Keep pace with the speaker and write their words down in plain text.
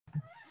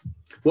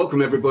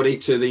Welcome everybody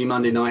to the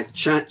Monday Night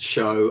Chat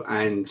Show,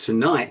 and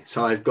tonight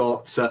I've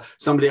got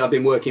somebody I've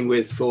been working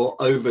with for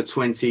over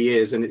 20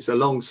 years, and it's a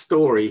long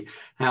story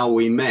how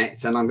we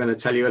met, and I'm going to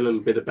tell you a little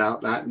bit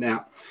about that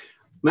now.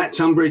 Matt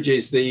Tunbridge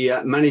is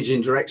the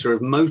Managing Director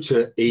of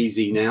Motor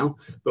Easy now,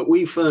 but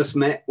we first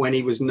met when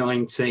he was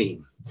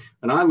 19.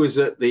 And I was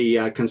at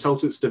the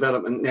Consultants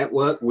Development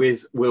Network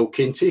with Will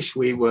Kintish.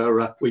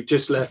 We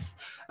just left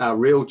our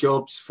real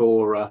jobs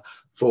for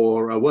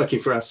working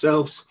for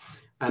ourselves.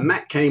 And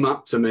Matt came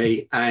up to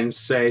me and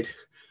said,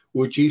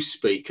 "Would you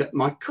speak at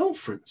my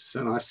conference?"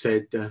 And I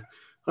said,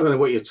 "I don't know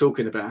what you're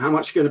talking about. How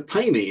much are you going to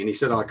pay me?" And he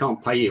said, "I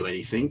can't pay you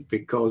anything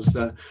because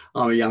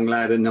I'm a young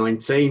lad at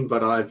 19,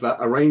 but I've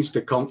arranged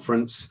a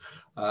conference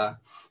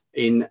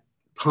in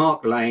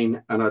Park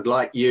Lane, and I'd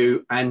like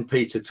you and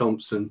Peter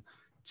Thompson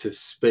to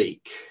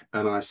speak."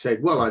 And I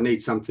said, "Well, I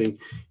need something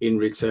in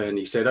return."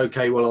 He said,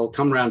 "Okay, well, I'll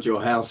come round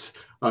your house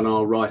and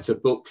I'll write a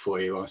book for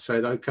you." I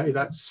said, "Okay,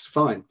 that's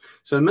fine."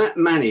 So Matt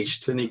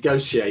managed to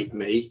negotiate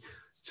me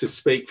to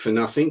speak for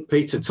nothing,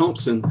 Peter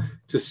Thompson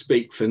to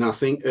speak for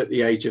nothing at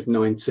the age of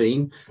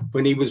 19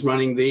 when he was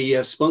running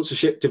the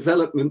Sponsorship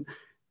Development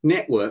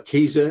Network.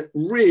 He's a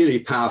really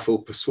powerful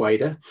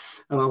persuader,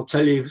 and I'll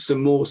tell you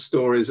some more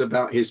stories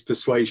about his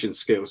persuasion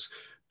skills.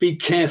 Be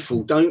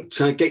careful, don't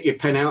get your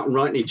pen out and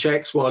write any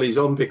checks while he's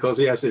on, because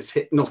he has this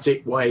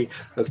hypnotic way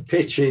of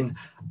pitching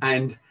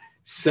and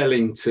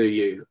selling to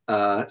you.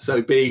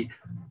 So be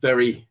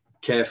very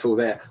careful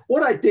there.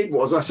 What I did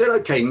was I said,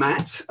 "Okay,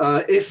 Matt,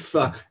 if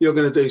you're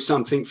going to do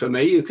something for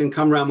me, you can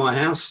come round my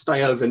house,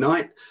 stay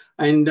overnight,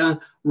 and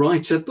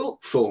write a book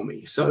for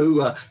me."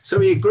 So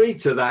he agreed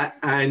to that.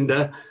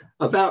 And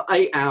about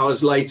 8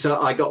 hours later,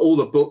 I got all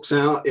the books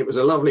out. It was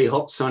a lovely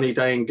hot sunny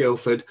day in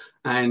Guildford.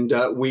 And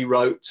we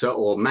wrote,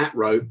 or Matt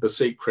wrote, The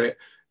Secret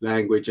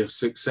Language of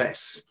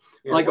Success.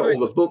 Yeah, I got all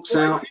the books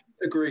out. What I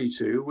didn't agree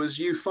to was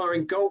you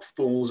firing golf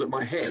balls at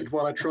my head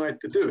while I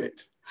tried to do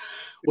it.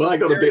 Well, I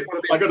got a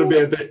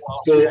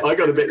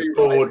bit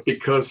bored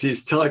because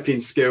his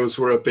typing skills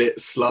were a bit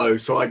slow.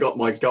 So I got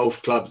my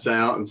golf clubs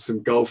out and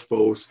some golf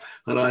balls,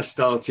 and I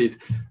started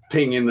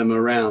pinging them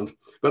around.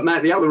 But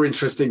Matt, the other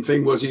interesting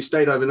thing was you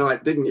stayed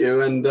overnight, didn't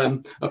you? And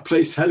a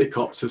police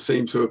helicopter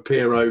seemed to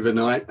appear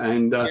overnight,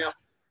 and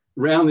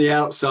round the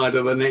outside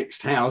of the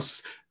next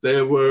house,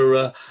 there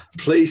were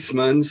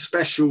policemen,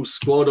 special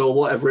squad or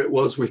whatever it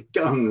was, with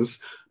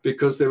guns,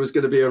 because there was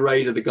going to be a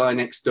raid of the guy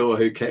next door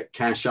who kept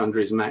cash under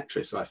his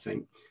mattress, I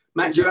think.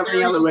 Matt, do you have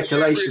any other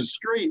recollections?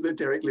 Street that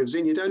Derek lives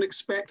in, you don't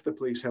expect the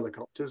police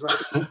helicopters.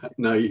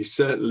 No, you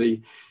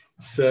certainly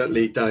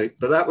don't.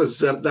 But that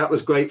was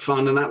great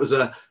fun, and that was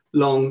a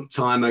long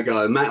time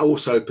ago. Matt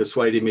also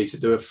persuaded me to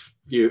do a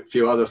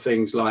few other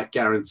things, like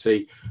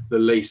guarantee the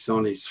lease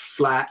on his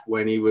flat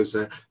when he was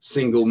a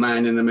single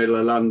man in the middle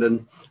of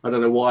London. I don't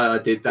know why I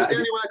did that. It's the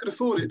only way I could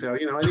afford it, Dale.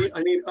 You know,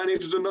 I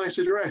needed a nice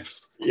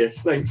address.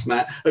 Yes, thanks,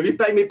 Matt. Have you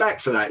paid me back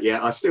for that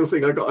yet? I still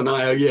think I got an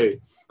IOU.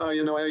 Oh,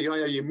 you know, I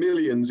owe you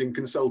millions in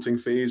consulting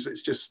fees.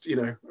 It's just, you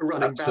know, a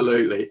running.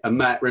 Absolutely. Battle. And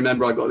Matt,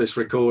 remember, I got this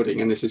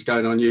recording, and this is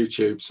going on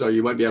YouTube, so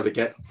you won't be able to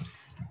get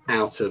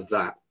out of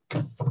that.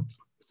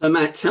 So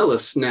Matt, tell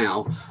us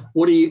now,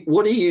 what are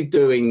you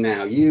doing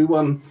now?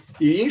 You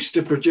used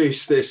to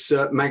produce this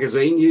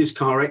magazine, Used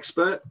Car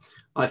Expert.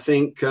 I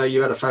think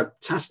you had a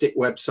fantastic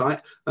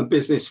website, and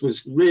business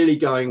was really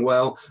going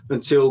well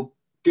until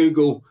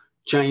Google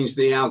changed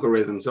the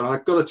algorithms. And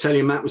I've got to tell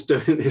you, Matt was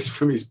doing this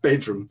from his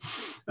bedroom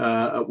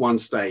at one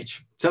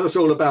stage. Tell us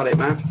all about it,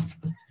 Matt.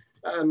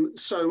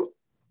 So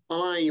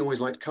I always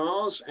liked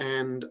cars,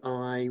 and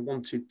I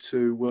wanted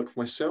to work for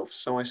myself.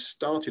 So I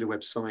started a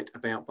website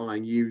about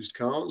buying used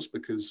cars,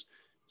 because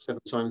 7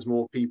 times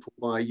more people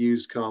buy a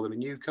used car than a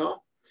new car.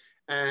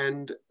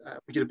 And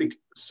we did a big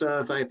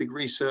survey, a big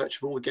research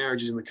of all the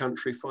garages in the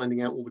country,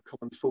 finding out all the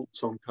common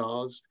faults on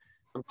cars,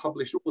 and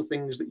published all the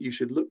things that you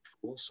should look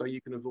for so you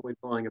can avoid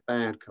buying a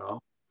bad car.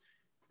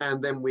 And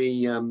then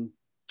me and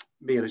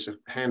just a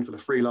handful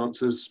of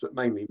freelancers, but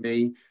mainly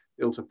me,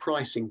 built a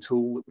pricing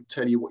tool that would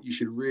tell you what you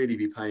should really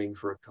be paying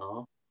for a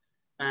car.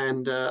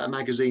 And a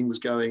magazine was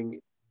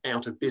going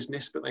out of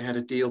business, but they had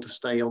a deal to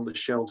stay on the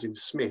shelves in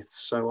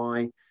Smiths. So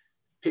I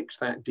picked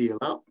that deal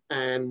up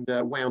and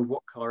wound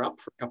What Car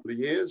up for a couple of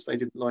years. They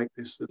didn't like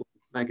this little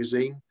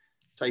magazine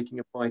taking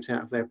a bite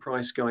out of their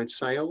price guide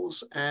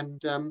sales.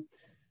 And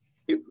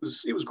it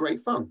was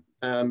great fun.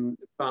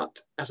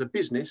 But as a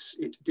business,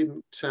 it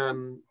didn't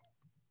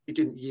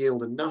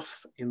yield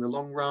enough in the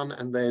long run,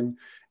 and then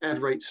ad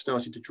rates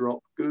started to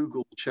drop.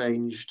 Google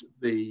changed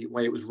the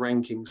way it was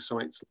ranking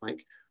sites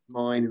like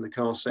mine in the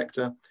car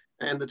sector,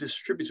 and the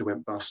distributor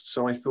went bust.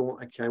 So I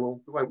thought, okay, well,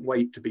 we won't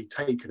wait to be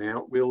taken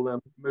out. We'll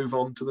move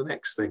on to the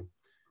next thing.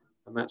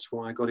 And that's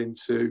why I got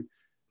into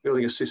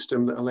building a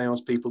system that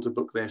allows people to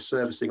book their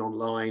servicing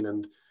online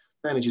and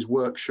manages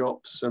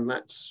workshops. And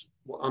that's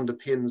what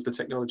underpins the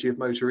technology of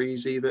Motor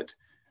Easy, that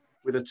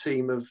with a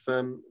team of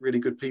really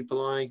good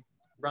people, I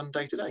run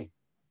day to day.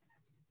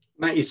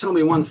 Matt, you told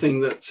me one thing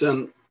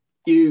that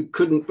you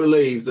couldn't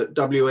believe that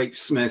WH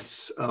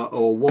Smiths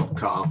or What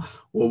Car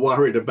were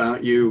worried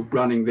about you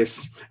running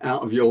this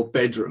out of your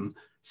bedroom.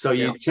 So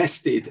you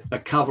tested a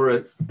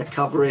cover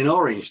in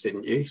orange,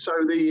 didn't you? So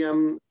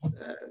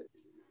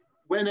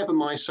whenever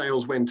my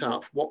sales went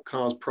up, What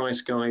Car's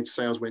price guide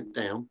sales went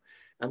down.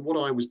 And what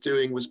I was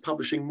doing was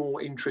publishing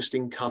more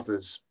interesting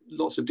covers,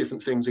 lots of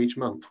different things each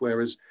month,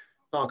 whereas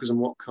Parkers and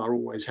What Car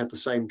always had the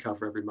same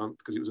cover every month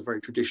because it was a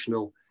very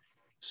traditional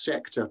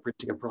sector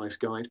printing a price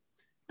guide.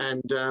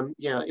 And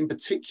in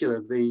particular,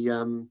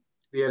 the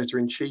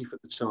editor-in-chief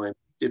at the time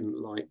didn't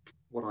like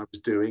what I was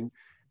doing.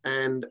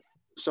 And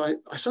so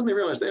I suddenly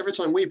realized that every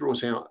time we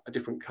brought out a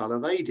different color,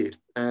 they did.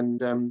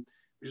 And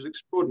which was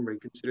extraordinary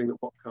considering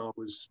that What Car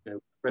was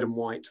red and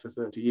white for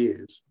 30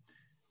 years.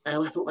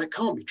 And I thought, that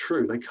can't be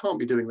true. They can't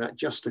be doing that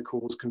just to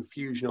cause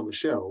confusion on the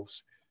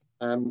shelves.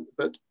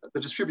 But the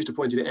distributor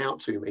pointed it out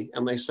to me,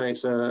 and they say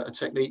it's a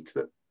technique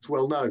that's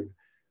well known.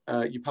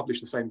 You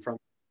publish the same front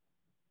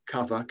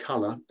cover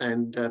color,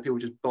 and people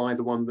just buy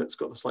the one that's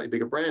got a slightly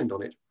bigger brand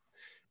on it.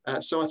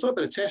 So I thought I'd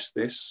better test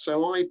this.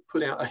 So I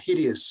put out a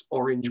hideous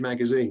orange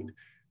magazine,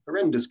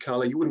 horrendous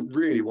color. You wouldn't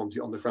really want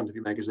it on the front of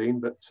your magazine,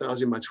 but I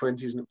was in my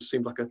 20s and it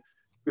seemed like a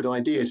good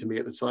idea to me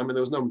at the time, and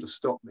there was no one to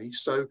stop me.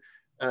 So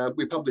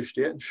we published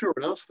it, and sure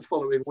enough, the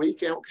following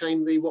week out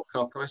came the What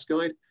Car price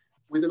guide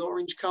with an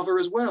orange cover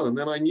as well. And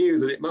then I knew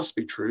that it must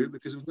be true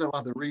because there was no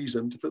other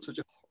reason to put such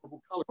a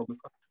horrible color on the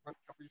front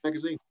cover of your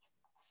magazine.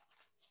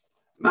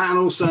 Matt, and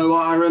also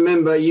I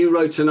remember you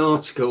wrote an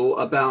article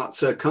about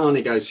car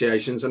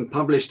negotiations and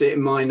published it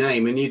in my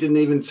name, and you didn't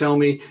even tell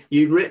me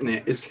you'd written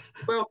it.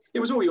 Well, it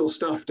was all your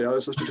stuff, Dale.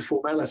 It was just a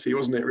formality,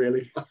 wasn't it,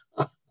 really?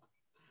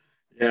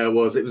 Yeah, it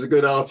was. It was a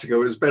good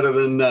article. It was better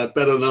than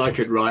I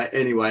could write.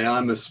 Anyway,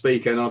 I'm a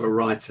speaker, not a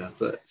writer.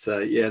 But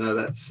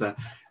that's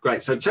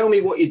great. So tell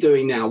me what you're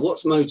doing now.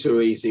 What's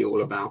Motor Easy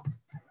all about?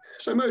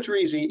 So Motor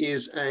Easy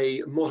is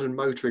a modern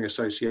motoring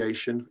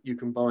association. You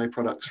can buy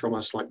products from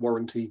us like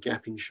warranty,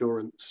 gap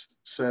insurance,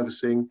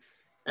 servicing,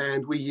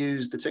 and we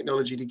use the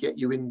technology to get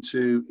you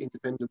into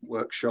independent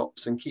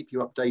workshops and keep you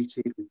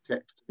updated with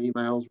text and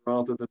emails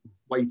rather than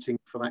waiting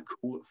for that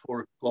call at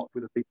 4 o'clock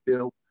with a big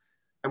bill.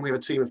 And we have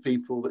a team of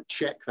people that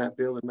check that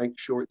bill and make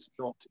sure it's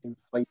not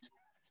inflated.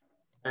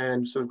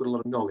 And so we've got a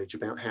lot of knowledge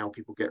about how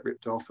people get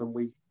ripped off, and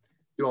we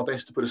do our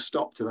best to put a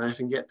stop to that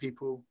and get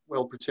people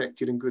well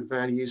protected and good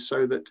value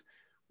so that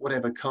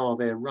whatever car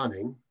they're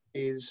running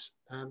has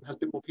a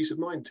bit more peace of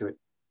mind to it.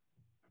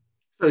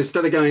 So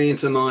instead of going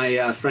into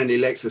my friendly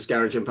Lexus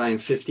garage and paying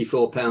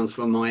 £54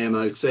 for my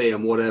MOT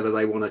and whatever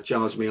they want to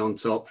charge me on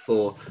top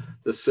for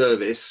the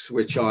service,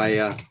 which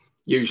I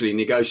usually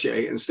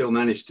negotiate and still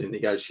manage to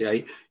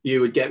negotiate,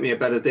 you would get me a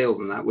better deal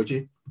than that, would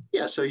you?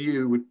 Yeah, so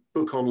you would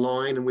book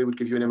online and we would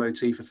give you an MOT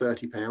for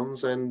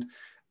 £30, and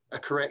a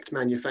correct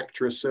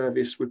manufacturer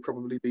service would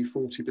probably be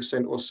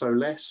 40% or so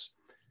less.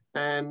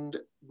 And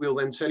we'll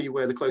then tell you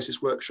where the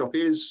closest workshop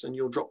is, and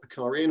you'll drop the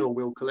car in or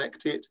we'll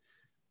collect it.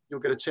 You'll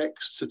get a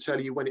text to tell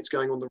you when it's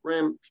going on the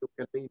ramp. You'll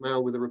get an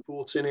email with a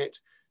report in it.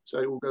 So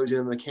it all goes in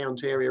an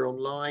account area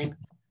online,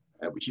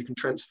 which you can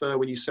transfer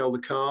when you sell the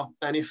car.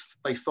 And if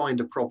they find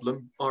a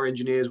problem, our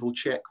engineers will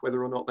check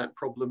whether or not that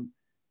problem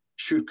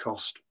should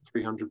cost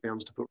 £300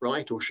 to put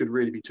right or should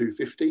really be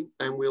 £250.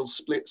 And we'll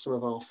split some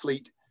of our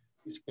fleet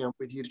discount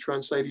with you to try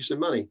and save you some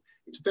money.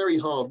 It's very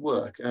hard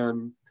work.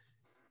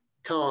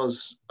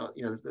 Cars,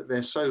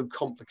 they're so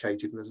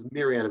complicated, and there's a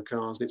myriad of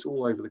cars, and it's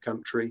all over the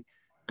country,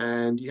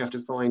 and you have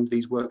to find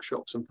these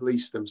workshops and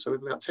police them. So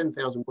we've got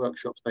 10,000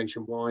 workshops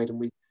nationwide, and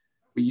we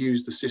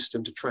use the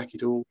system to track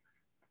it all.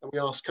 And we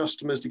ask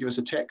customers to give us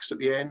a text at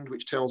the end,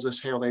 which tells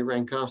us how they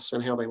rank us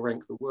and how they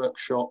rank the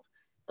workshop.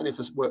 And if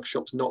the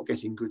workshop's not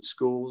getting good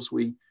scores,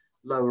 we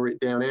lower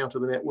it down out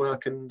of the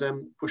network and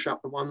push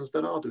up the ones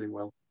that are doing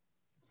well.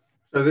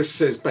 So this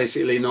says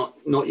basically not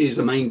use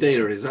a main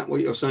dealer. Is that what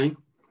you're saying?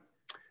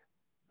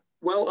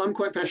 Well, I'm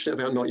quite passionate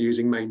about not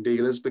using main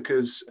dealers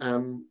because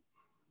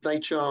they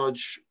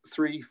charge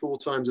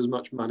 3-4 times as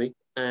much money.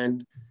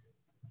 And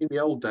in the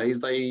old days,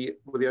 they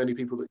were the only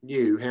people that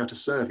knew how to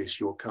service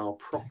your car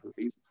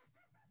properly.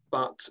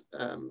 But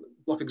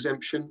block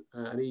exemption,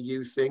 an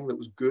EU thing that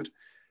was good,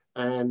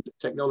 and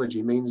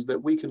technology means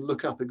that we can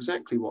look up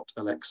exactly what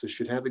a Lexus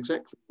should have,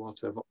 exactly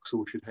what a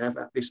Vauxhall should have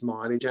at this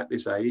mileage, at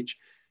this age,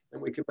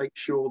 and we can make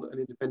sure that an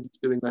independent's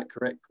doing that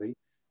correctly.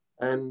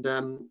 And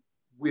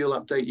we'll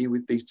update you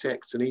with these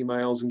texts and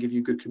emails and give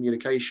you good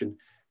communication.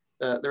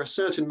 There are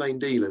certain main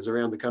dealers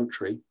around the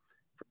country,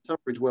 from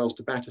Tunbridge Wells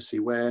to Battersea,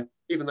 where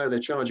even though they're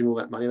charging all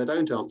that money, they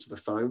don't answer the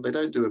phone, they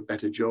don't do a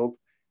better job,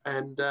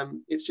 and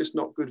it's just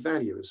not good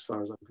value as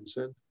far as I'm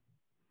concerned.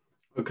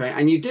 Okay,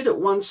 and you did at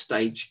one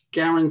stage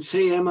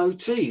guarantee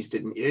MOTs,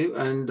 didn't you?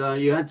 And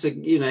you had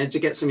to, to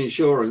get some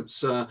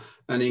insurance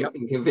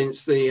and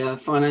convince the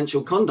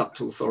Financial Conduct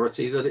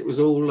Authority that it was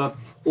all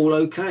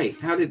okay.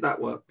 How did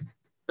that work?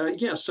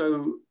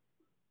 So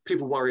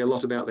people worry a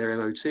lot about their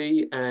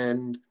MOT,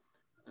 and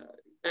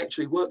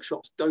actually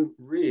workshops don't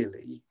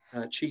really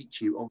cheat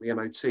you on the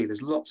MOT.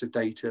 There's lots of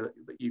data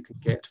that you can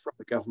get from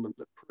the government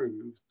that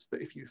proves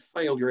that if you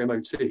fail your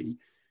MOT,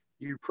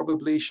 you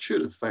probably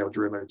should have failed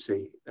your MOT.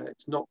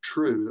 It's not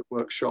true that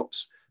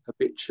workshops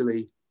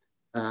habitually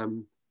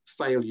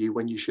fail you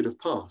when you should have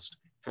passed.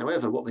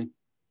 However, what they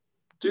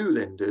do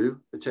then do,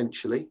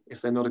 potentially,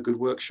 if they're not a good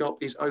workshop,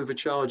 is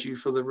overcharge you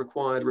for the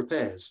required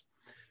repairs.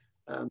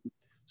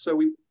 So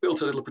we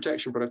built a little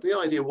protection product. The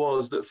idea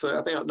was that for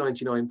about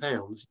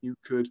 £99, you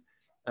could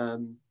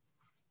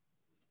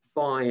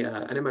buy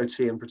an MOT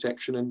and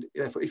protection, and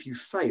therefore if you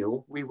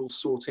fail, we will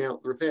sort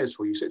out the repairs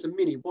for you. So it's a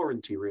mini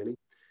warranty, really.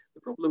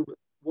 The problem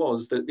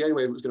was that the only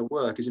way it was going to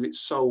work is if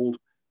it's sold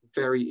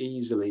very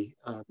easily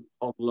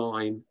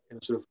online in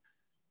a sort of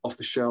off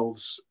the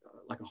shelves,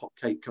 like a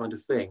hotcake kind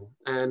of thing.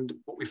 And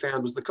what we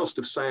found was the cost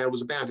of sale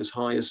was about as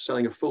high as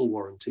selling a full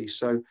warranty.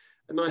 So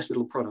a nice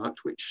little product,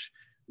 which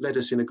led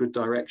us in a good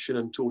direction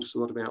and taught us a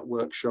lot about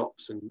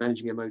workshops and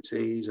managing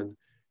MOTs and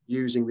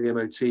using the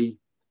MOT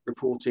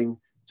reporting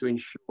to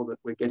ensure that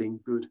we're getting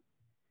good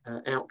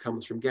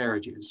outcomes from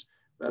garages.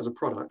 But as a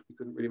product, we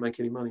couldn't really make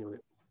any money on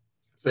it.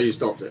 So you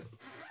stopped it?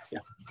 Yeah.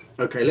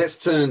 Okay, let's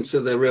turn to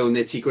the real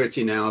nitty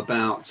gritty now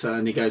about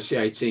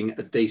negotiating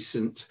a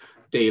decent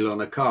deal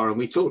on a car. And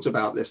we talked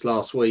about this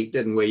last week,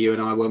 didn't we, you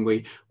and I, when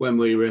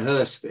we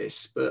rehearsed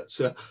this. But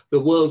the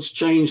world's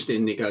changed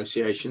in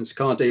negotiations.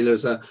 Car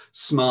dealers are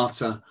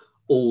smarter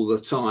all the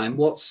time.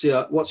 What's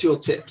your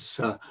tips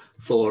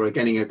for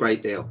getting a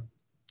great deal?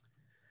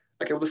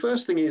 Okay, well, the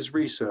first thing is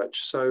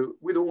research. So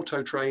with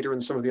Auto Trader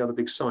and some of the other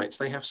big sites,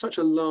 they have such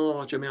a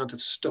large amount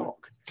of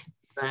stock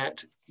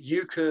that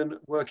you can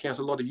work out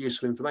a lot of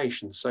useful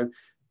information. So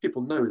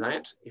people know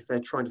that if they're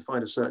trying to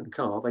find a certain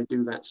car, they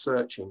do that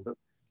searching. But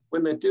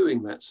when they're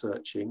doing that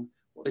searching,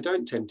 what they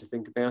don't tend to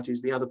think about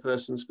is the other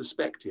person's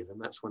perspective. And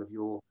that's one of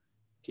your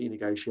key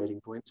negotiating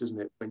points,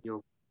 isn't it? When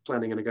you're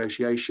planning a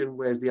negotiation,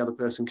 where's the other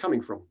person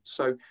coming from?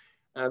 So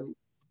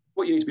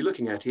what you need to be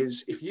looking at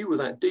is, if you were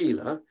that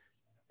dealer,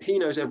 he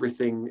knows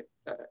everything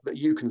that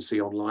you can see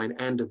online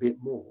and a bit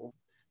more.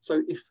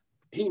 So if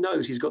he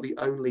knows he's got the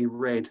only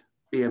red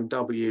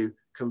BMW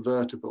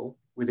convertible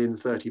within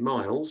 30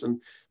 miles, and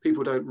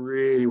people don't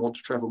really want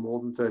to travel more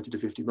than 30 to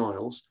 50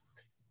 miles,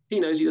 he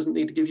knows he doesn't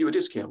need to give you a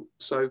discount.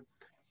 So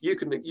you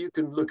can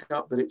look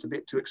up that it's a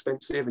bit too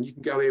expensive, and you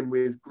can go in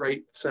with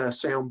great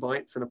sound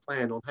bites and a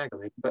plan on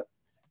haggling, but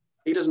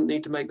he doesn't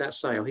need to make that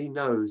sale. He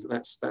knows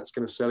that that's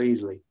going to sell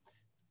easily.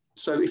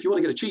 So if you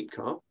want to get a cheap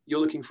car, you're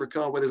looking for a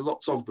car where there's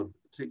lots of them,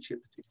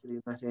 particularly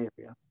in that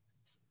area.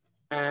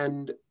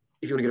 And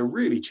if you want to get a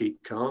really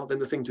cheap car, then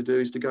the thing to do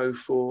is to go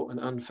for an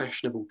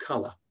unfashionable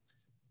colour,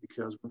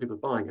 because when people are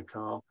buying a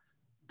car,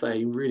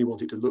 they really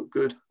want it to look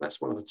good.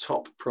 That's one of the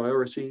top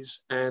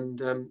priorities.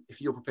 And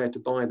if you're prepared to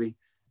buy the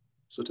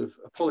sort of,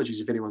 apologies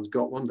if anyone's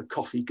got one, the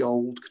coffee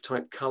gold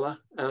type colour,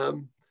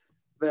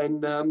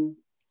 then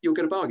you'll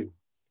get a bargain.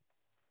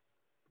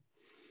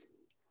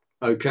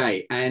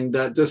 Okay, and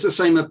does the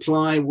same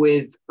apply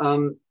with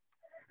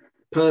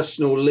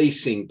personal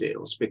leasing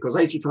deals? Because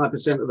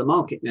 85% of the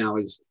market now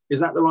is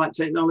that the right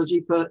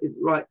technology,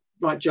 right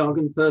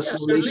jargon, personal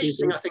so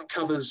leasing deals? I think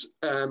covers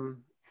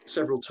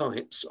several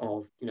types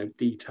of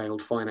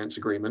detailed finance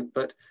agreement,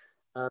 but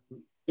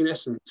in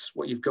essence,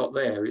 what you've got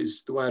there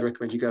is the way I'd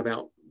recommend you go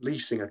about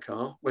leasing a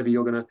car, whether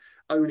you're going to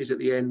own it at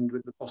the end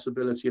with the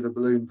possibility of a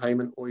balloon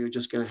payment or you're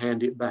just going to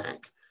hand it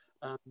back.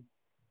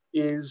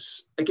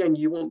 Is, again,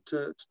 you want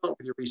to start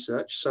with your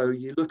research. So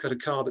you look at a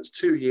car that's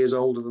 2 years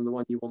older than the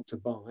one you want to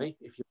buy,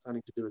 if you're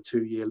planning to do a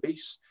 2-year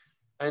lease,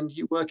 and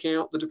you work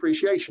out the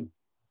depreciation.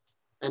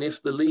 And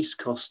if the lease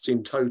costs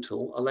in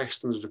total are less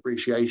than the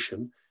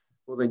depreciation,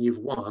 well, then you've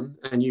won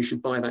and you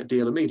should buy that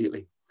deal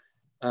immediately.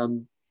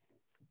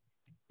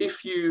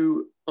 If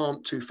you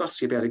aren't too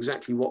fussy about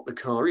exactly what the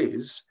car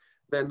is,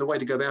 then the way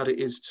to go about it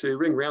is to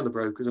ring around the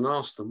brokers and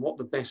ask them what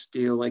the best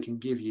deal they can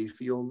give you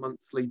for your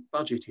monthly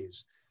budget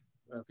is.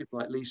 People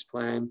like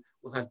LeasePlan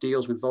will have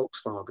deals with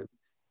Volkswagen,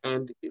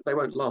 and they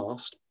won't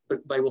last, but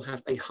they will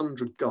have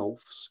 100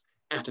 Golfs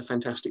at a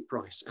fantastic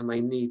price, and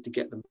they need to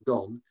get them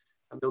gone,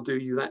 and they'll do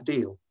you that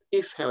deal.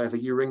 If, however,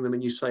 you ring them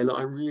and you say, look,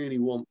 I really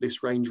want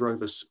this Range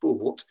Rover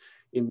Sport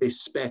in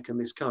this spec and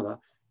this colour,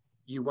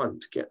 you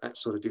won't get that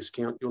sort of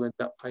discount. You'll end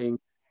up paying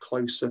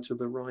closer to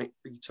the right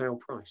retail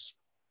price.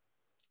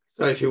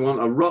 So if you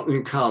want a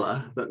rotten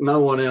colour that no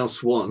one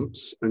else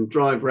wants and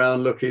drive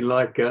around looking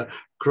like a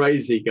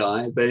crazy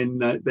guy, then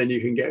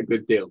you can get a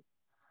good deal.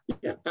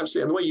 Yeah,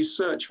 absolutely. And the way you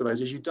search for those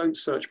is you don't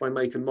search by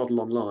make and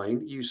model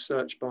online. You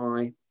search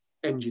by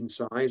engine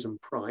size and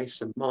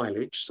price and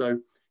mileage. So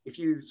if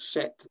you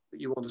set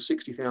that you want a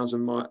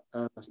 60,000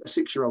 a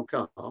 6-year-old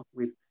car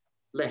with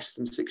less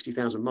than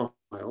 60,000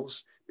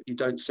 miles, but you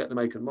don't set the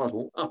make and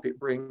model, up it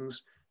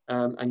brings,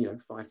 and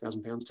 £5,000,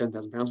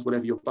 £10,000,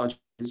 whatever your budget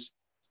is.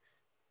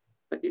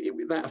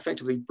 That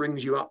effectively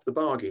brings you up the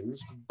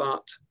bargains,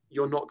 but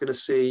you're not going to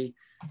see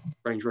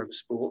Range Rover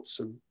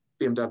Sports and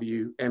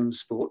BMW M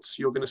Sports.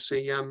 You're going to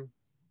see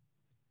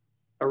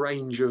a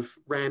range of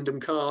random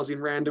cars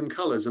in random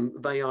colours, and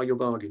they are your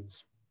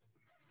bargains.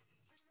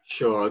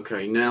 Sure.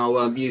 Okay.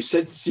 Now, you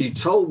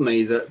told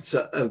me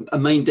that a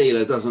main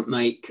dealer doesn't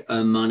make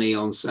money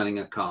on selling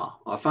a car.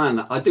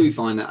 I do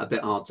find that a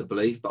bit hard to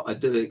believe, but I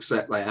do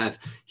accept they have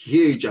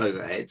huge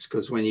overheads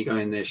because when you go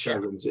in their Yeah.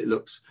 showrooms, it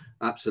looks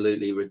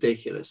absolutely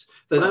ridiculous.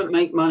 They Well, don't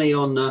make money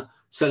on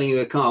selling you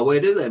a car. Where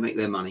do they make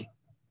their money?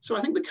 so I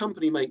think the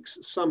company makes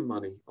some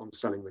money on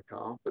selling the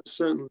car, but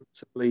certainly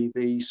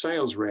the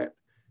sales rep,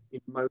 in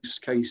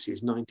most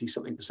cases, 90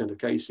 something percent of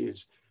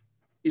cases,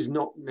 is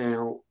not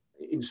now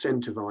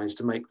incentivized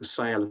to make the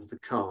sale of the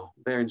car.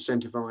 They're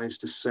incentivized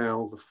to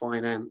sell the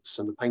finance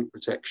and the paint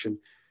protection.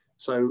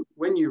 So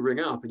when you ring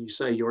up and you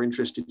say you're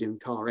interested in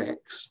car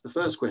X, the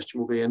first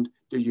question will be, and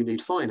do you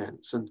need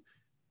finance? And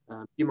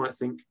you might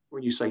think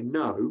when you say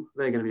no,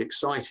 they're going to be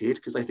excited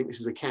because they think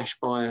this is a cash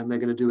buyer and they're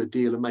going to do a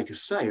deal and make a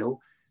sale,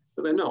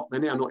 but they're not.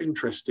 They're now not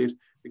interested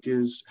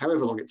because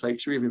however long it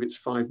takes you, even if it's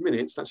 5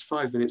 minutes, that's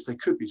 5 minutes they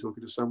could be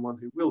talking to someone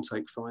who will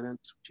take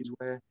finance, which is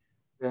where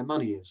their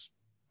money is.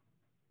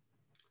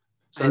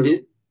 And So,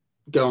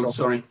 go on.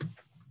 Sorry.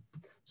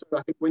 so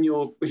I think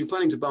if you're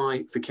planning to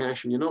buy for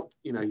cash and you're not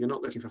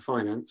looking for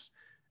finance,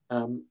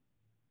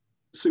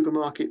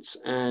 supermarkets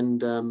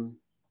and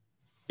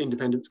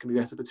independents can be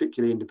better,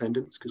 particularly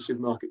independents, because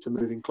supermarkets are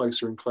moving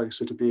closer and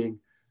closer to being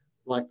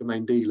like the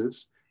main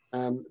dealers.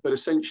 But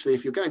essentially,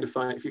 if you're going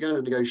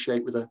to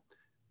negotiate with a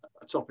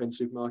top-end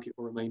supermarket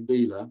or a main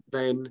dealer,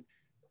 then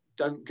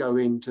don't go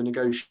in to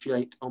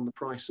negotiate on the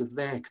price of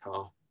their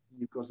car.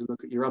 You've got to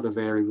look at your other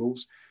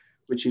variables,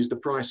 which is the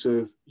price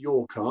of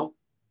your car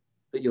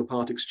that you're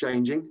part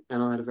exchanging.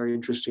 And I had a very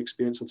interesting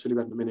experience I'll tell you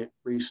about in a minute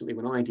recently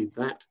when I did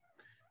that.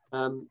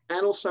 And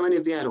also any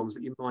of the add-ons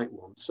that you might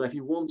want. So if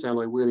you want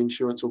alloy wheel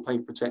insurance or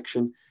paint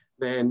protection,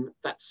 then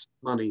that's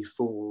money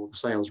for the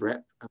sales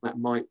rep, and that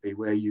might be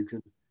where you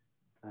can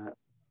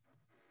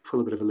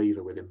pull a bit of a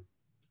lever with him.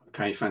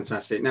 Okay,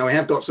 fantastic. Now we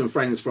have got some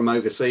friends from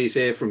overseas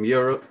here, from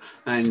Europe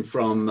and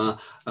from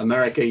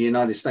America,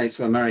 United States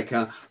of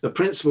America. The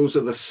principles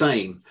are the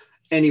same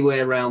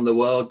anywhere around the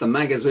world. The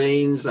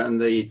magazines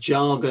and the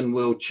jargon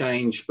will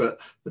change,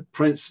 but the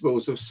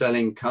principles of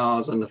selling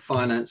cars and the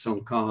finance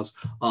on cars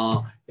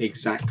are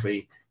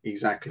exactly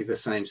the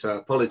same. So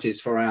apologies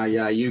for our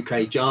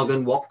UK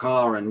jargon, what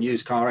car and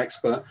used car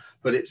expert,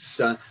 but it's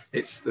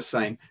the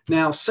same.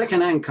 Now,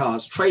 second-hand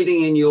cars,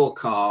 trading in your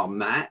car,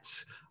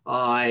 Matt.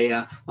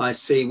 I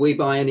see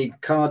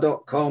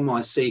WeBuyAnyCar.com,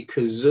 I see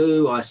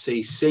Cazoo, I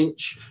see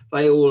Cinch.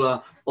 They all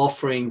are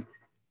offering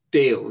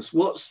deals.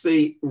 What's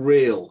the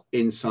real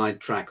inside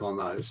track on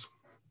those?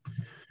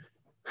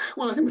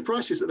 Well, I think the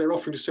prices that they're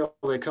offering to sell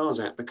their cars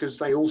at, because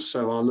they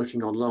also are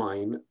looking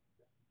online,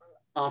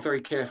 are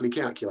very carefully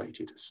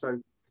calculated. So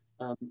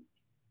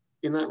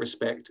in that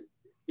respect,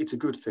 it's a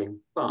good thing.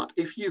 But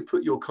if you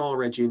put your car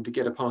reg in to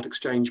get a part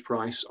exchange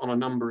price on a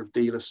number of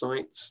dealer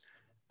sites,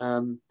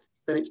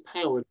 then it's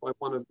powered by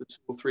one of the 2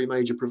 or 3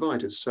 major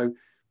providers. So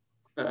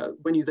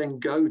when you then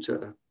go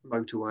to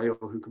Motorway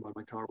or Who Can Buy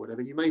My Car or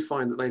whatever, you may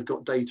find that they've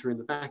got data in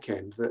the back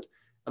end that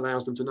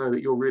allows them to know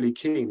that you're really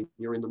keen,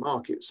 you're in the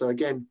market. So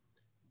again,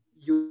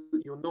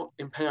 you're not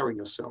empowering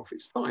yourself.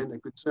 It's fine, they're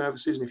good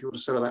services, and if you want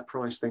to sell at that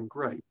price, then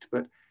great,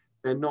 but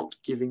they're not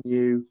giving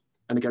you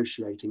a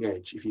negotiating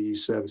edge if you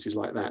use services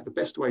like that. The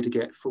best way to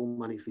get full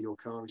money for your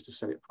car is to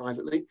sell it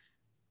privately.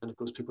 And of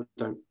course, people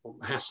don't want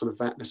the hassle of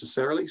that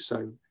necessarily.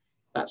 So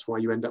that's why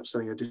you end up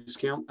selling a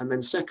discount. And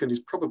then second is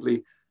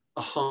probably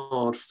a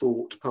hard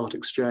fought part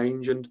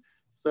exchange. And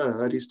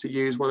third is to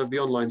use one of the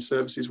online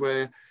services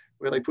where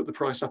they put the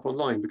price up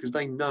online, because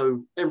they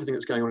know everything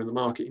that's going on in the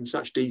market in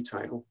such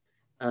detail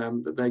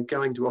that they're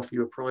going to offer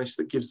you a price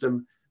that gives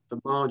them the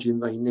margin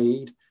they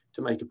need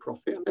to make a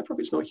profit. And their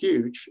profit's not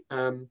huge,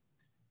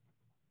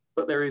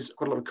 but there is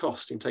quite a lot of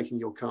cost in taking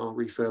your car,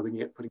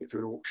 refurbing it, putting it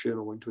through an auction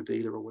or into a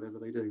dealer or whatever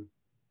they do.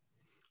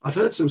 I've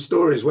heard some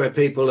stories where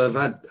people have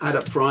had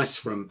a price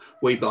from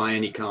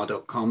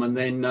WeBuyAnyCar.com, and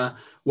then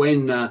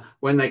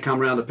when they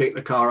come around to pick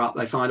the car up,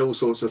 they find all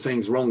sorts of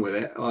things wrong with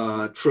it,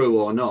 true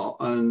or not,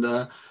 and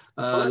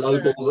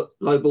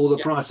lowball the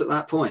price at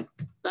that point.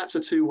 That's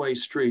a two-way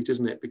street,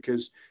 isn't it?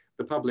 Because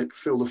the public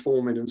fill the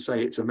form in and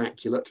say it's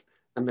immaculate,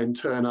 and then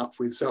turn up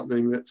with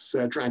something that's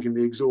dragging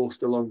the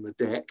exhaust along the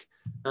deck.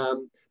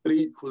 But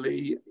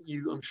equally,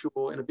 I'm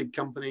sure in a big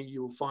company,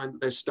 you will find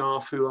that there's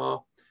staff who are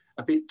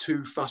a bit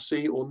too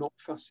fussy or not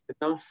fussy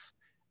enough.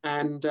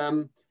 And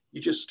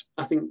you just,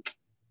 I think,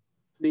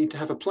 need to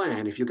have a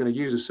plan if you're going to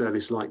use a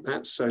service like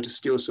that. So to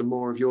steal some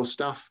more of your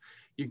stuff,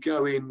 you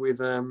go in with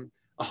a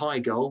high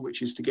goal,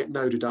 which is to get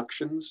no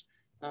deductions.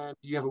 And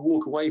you have a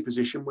walk away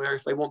position where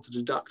if they want to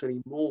deduct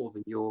any more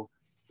than you're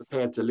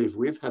prepared to live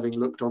with, having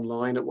looked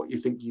online at what you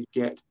think you'd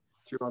get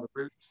through other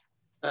routes,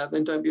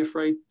 then don't be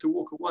afraid to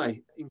walk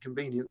away,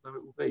 inconvenient though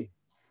it will be.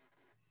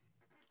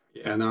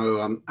 Yeah,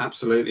 no,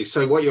 absolutely.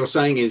 So what you're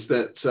saying is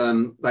that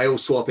they all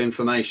swap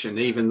information,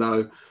 even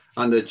though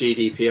under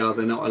GDPR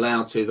they're not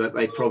allowed to, that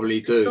they probably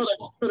do. It's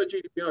not a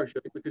GDPR issue,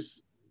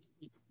 because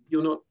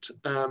you're not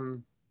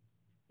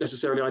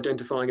necessarily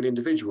identifying an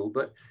individual,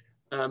 but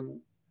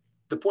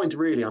the point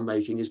really I'm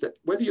making is that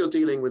whether you're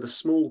dealing with a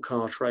small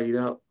car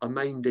trader, a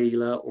main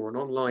dealer, or an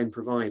online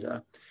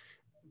provider,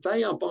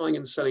 they are buying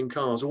and selling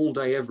cars all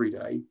day, every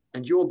day,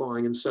 and you're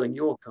buying and selling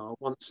your car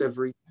once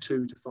every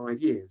 2 to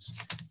 5 years.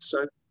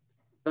 So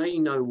they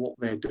know what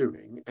they're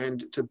doing,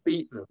 and to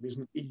beat them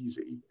isn't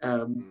easy.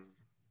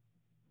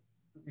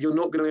 You're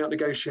not going to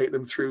out-negotiate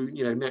them through,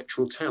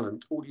 natural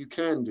talent. All you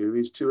can do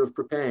is to have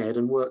prepared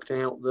and worked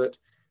out that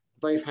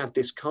they've had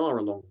this car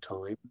a long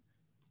time,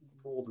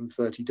 more than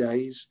 30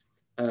 days.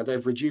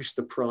 They've reduced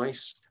the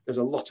price. There's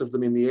a lot of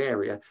them in the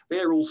area.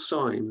 They're all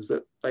signs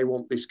that they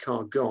want this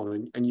car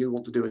gone and you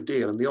want to do a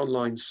deal. And the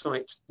online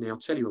sites now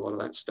tell you a lot of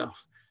that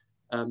stuff.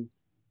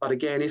 But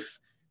again, if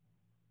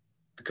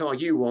the car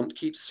you want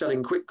keeps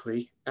selling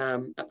quickly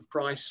at the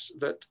price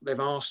that they've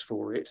asked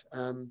for it,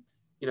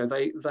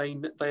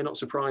 they're not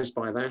surprised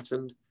by that,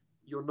 and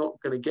you're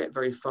not going to get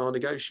very far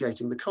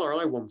negotiating. The car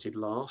I wanted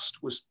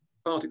last was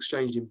part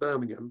exchanged in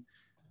Birmingham,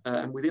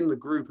 and within the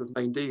group of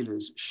main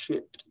dealers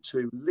shipped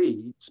to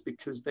Leeds,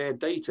 because their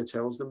data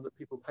tells them that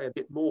people pay a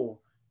bit more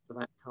for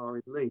that car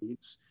in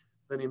Leeds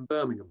than in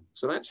Birmingham.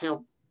 So that's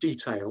how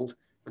detailed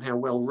and how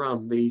well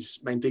run these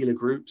main dealer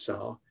groups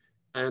are.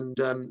 And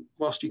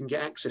whilst you can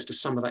get access to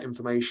some of that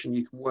information,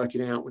 you can work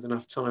it out with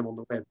enough time on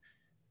the web.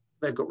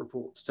 They've got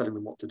reports telling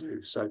them what to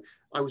do. So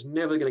I was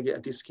never going to get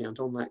a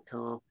discount on that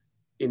car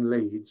in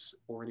Leeds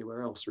or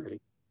anywhere else, really.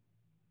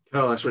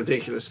 Oh, that's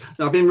ridiculous.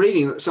 Now, I've been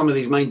reading that some of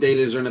these main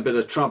dealers are in a bit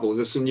of trouble.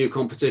 There's some new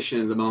competition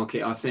in the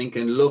market, I think,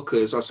 and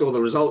Lookers. I saw the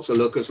results of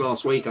Lookers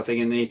last week, I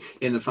think,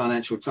 in the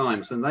Financial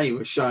Times, and they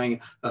were showing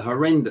a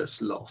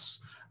horrendous loss.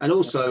 And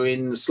also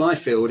in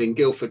Slyfield, in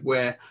Guildford,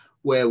 where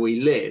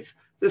we live,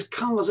 there's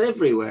cars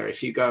everywhere.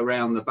 If you go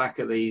around the back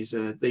of these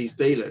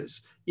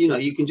dealers,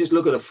 you can just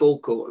look at a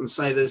forecourt and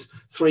say there's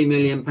 £3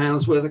 million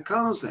worth of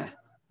cars there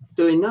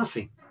doing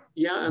nothing.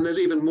 Yeah, and there's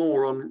even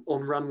more on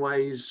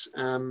runways.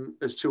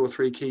 There's 2 or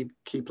 3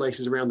 key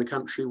places around the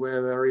country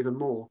where there are even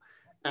more.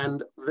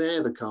 And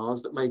they're the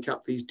cars that make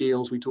up these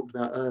deals we talked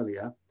about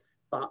earlier.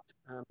 But,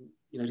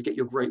 to get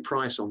your great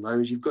price on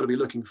those, you've got to be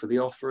looking for the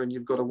offer, and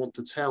you've got to want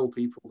to tell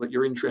people that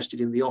you're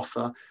interested in the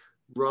offer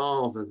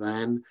rather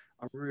than,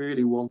 I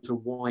really want a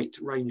white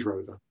Range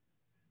Rover.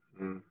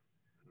 Mm.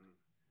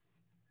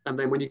 And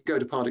then when you go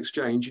to part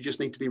exchange, you just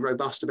need to be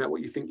robust about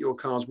what you think your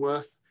car's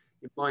worth.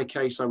 In my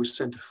case, I was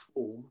sent a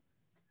form.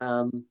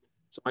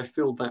 So I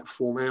filled that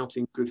form out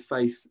in good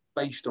faith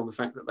based on the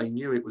fact that they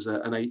knew it was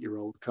an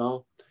 8-year-old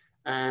car.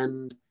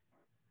 And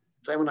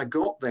then when I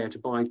got there to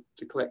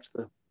collect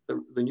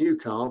the new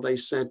car, they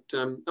said,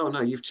 oh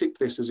no, you've ticked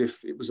this as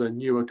if it was a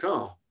newer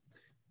car.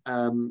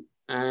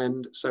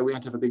 And so we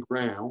had to have a big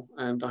row,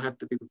 and I had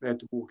to be prepared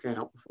to walk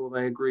out before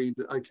they agreed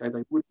that, okay,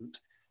 they wouldn't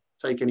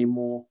take any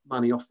more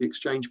money off the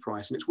exchange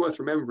price. And it's worth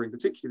remembering,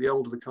 particularly the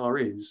older the car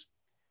is.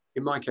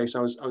 In my case,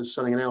 I was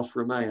selling an Alfa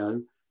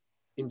Romeo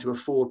into a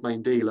Ford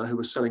main dealer who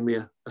was selling me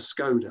a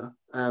Skoda.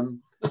 And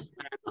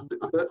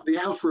the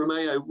Alfa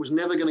Romeo was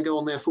never going to go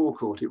on their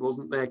forecourt. It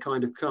wasn't their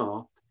kind of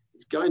car.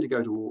 It's going to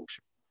go to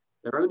auction.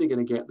 They're only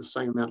going to get the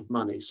same amount of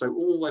money. So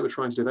all they were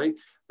trying to do, they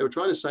were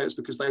trying to say it's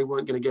because they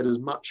weren't going to get as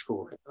much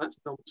for it. That's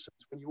nonsense.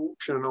 When you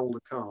auction an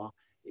older car,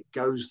 it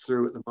goes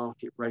through at the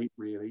market rate,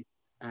 really.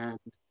 And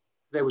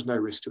there was no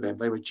risk to them.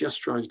 They were just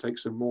trying to take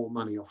some more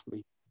money off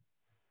me.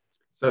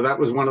 So that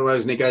was one of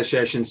those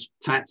negotiations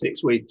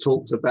tactics we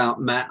talked about,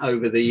 Matt,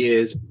 over the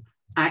years.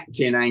 Act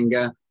in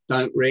anger,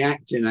 don't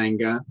react in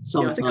anger.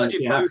 Sometimes I think I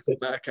did both on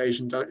that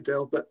occasion,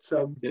 Dale, but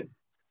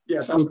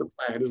yes, that's the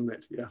plan, isn't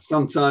it? Yeah.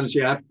 Sometimes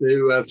you have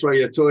to throw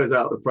your toys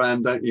out the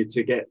pram, don't you,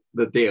 to get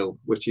the deal,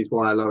 which is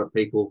why a lot of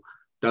people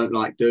don't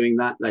like doing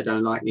that. They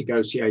don't like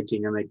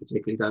negotiating, and they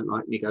particularly don't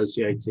like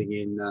negotiating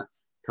in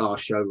car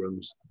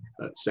showrooms,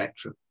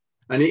 etc.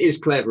 And it is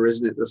clever,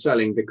 isn't it, the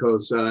selling,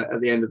 because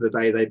at the end of the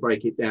day, they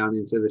break it down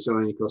into this will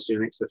only cost you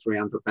an extra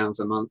 £300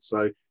 a month.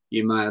 So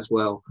you may as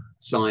well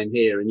sign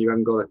here, and you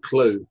haven't got a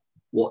clue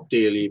what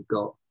deal you've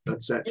got,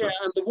 etc. Yeah,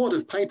 and the wad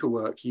of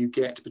paperwork you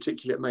get,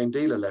 particularly at main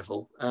dealer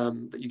level,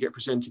 that you get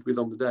presented with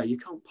on the day, you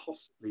can't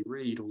possibly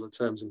read all the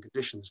terms and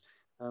conditions.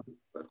 But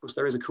of course,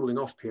 there is a cooling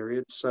off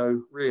period.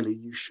 So really,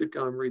 you should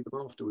go and read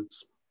them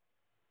afterwards.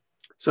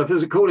 So if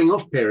there's a cooling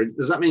off period,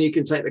 does that mean you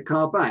can take the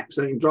car back?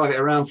 So you can drive it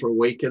around for a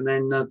week and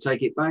then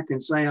take it back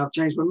and say, I've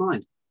changed my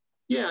mind?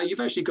 Yeah, you've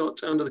actually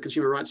got, under the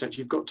Consumer Rights Act,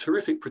 you've got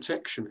terrific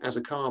protection as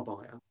a car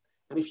buyer.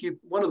 And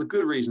one of the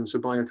good reasons for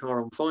buying a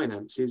car on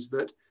finance is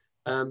that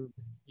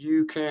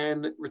you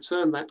can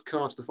return that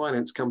car to the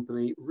finance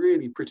company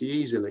really pretty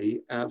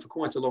easily for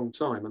quite a long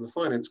time. And the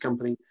finance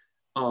company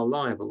are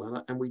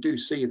liable. And we do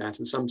see that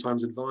and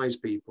sometimes advise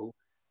people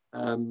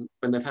when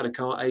they've had a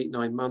car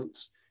 8-9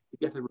 months,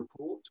 you get a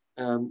report,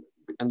 and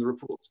the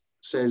report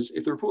says,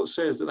 if the report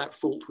says that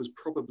fault was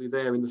probably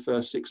there in the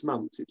first 6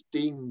 months, it's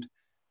deemed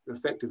to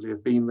effectively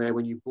have been there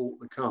when you bought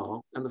the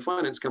car, and the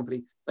finance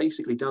company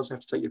basically does have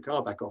to take your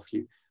car back off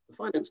you. The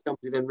finance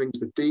company then rings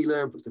the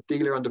dealer and puts the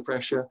dealer under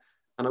pressure,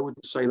 and I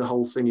wouldn't say the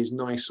whole thing is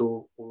nice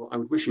or I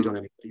would wish it on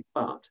anybody,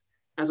 but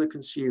as a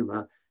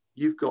consumer,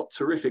 you've got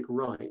terrific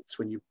rights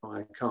when you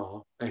buy a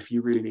car if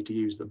you really need to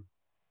use them.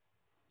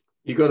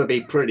 You've got to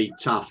be pretty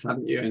tough,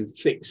 haven't you, and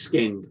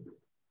thick-skinned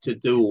to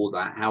do all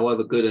that,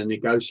 however good a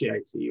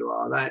negotiator you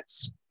are.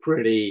 That's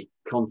pretty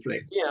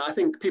conflict. Yeah, I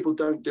think people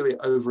don't do it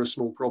over a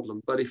small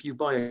problem. But if you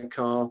buy a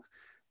car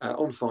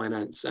on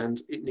finance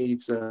and it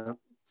needs a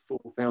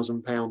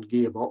 £4,000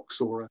 gearbox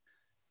or a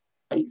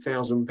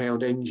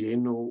 £8,000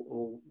 engine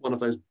or one of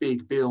those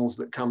big bills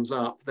that comes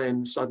up,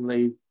 then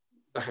suddenly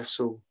the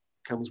hassle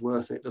comes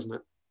worth it, doesn't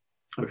it?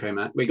 Okay,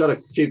 Matt. We got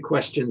a few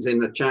questions in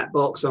the chat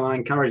box, so I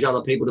encourage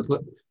other people to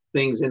put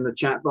things in the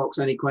chat box.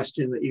 Any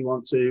question that you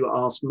want to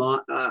ask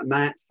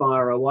Matt,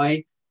 fire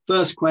away.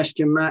 First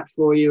question, Matt,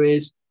 for you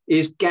is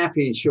gap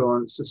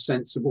insurance a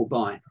sensible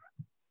buy?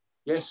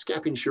 Yes,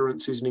 gap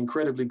insurance is an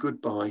incredibly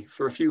good buy.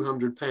 For a few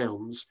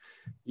 £100s,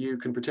 you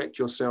can protect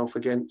yourself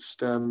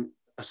against a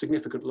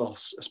significant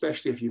loss,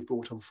 especially if you've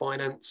bought on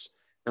finance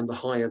and the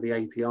higher the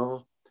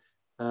APR.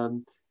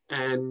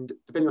 And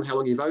depending on how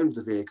long you've owned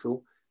the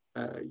vehicle,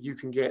 you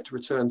can get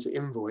return to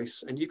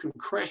invoice and you can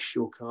crash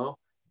your car,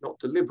 not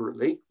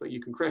deliberately, but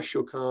you can crash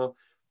your car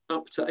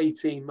up to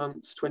 18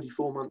 months,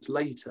 24 months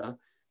later,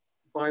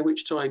 by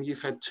which time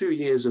you've had 2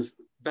 years of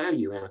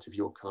value out of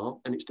your car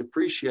and it's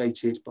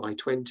depreciated by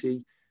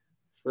 20,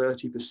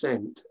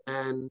 30%,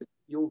 and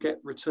you'll get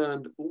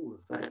returned all of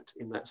that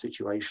in that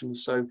situation.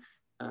 So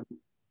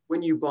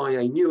when you buy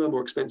a newer,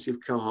 more expensive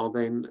car,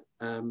 then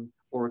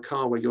or a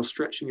car where you're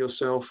stretching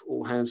yourself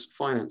or has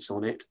finance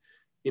on it,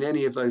 in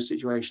any of those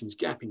situations,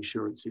 gap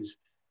insurance is,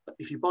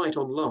 if you buy it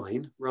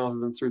online rather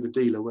than through the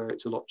dealer where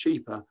it's a lot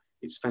cheaper,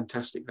 it's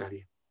fantastic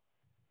value.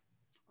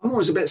 I'm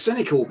always a bit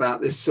cynical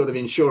about this sort of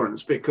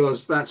insurance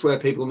because that's where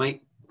people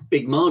make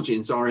big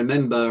margins. I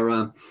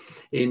remember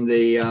in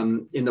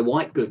the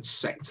white goods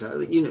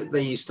sector, you know,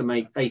 they used to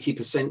make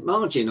 80%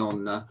 margin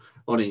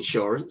on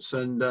insurance.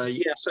 And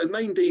yeah, so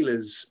main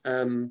dealers,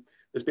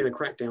 there's been a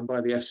crackdown by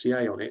the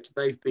FCA on it.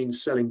 They've been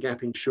selling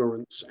gap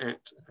insurance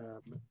at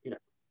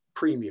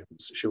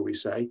premiums, shall we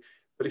say.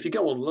 But if you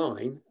go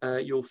online,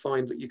 you'll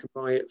find that you can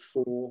buy it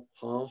for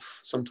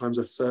half, sometimes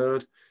a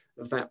third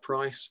of that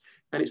price.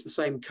 And it's the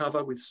same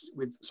cover with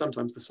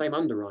sometimes the same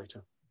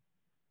underwriter.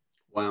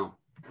 Wow.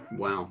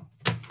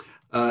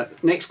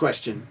 Next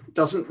question.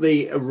 Doesn't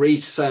the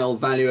resale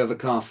value of a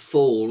car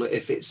fall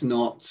if it's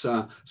not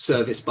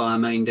serviced by a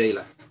main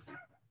dealer?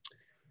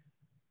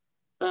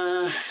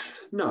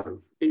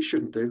 No, it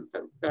shouldn't do.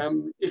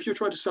 If you're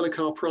trying to sell a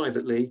car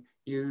privately,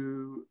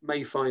 you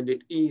may find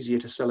it easier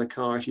to sell a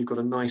car if you've got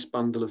a nice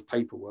bundle of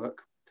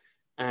paperwork.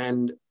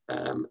 And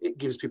it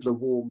gives people a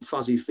warm,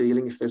 fuzzy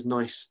feeling if there's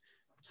nice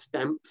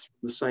stamps from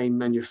the same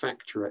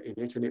manufacturer in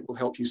it, and it will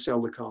help you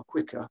sell the car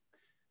quicker.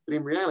 But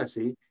in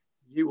reality,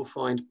 you will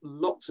find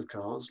lots of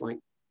cars, like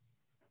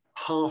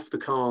half the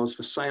cars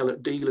for sale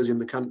at dealers in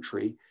the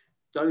country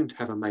don't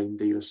have a main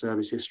dealer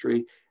service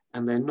history,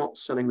 and they're not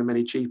selling them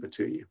any cheaper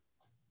to you.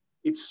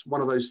 It's one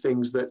of those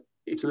things that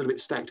it's a little bit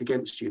stacked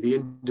against you. The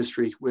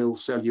industry will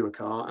sell you a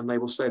car and they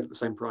will sell it at the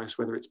same price,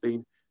 whether it's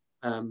been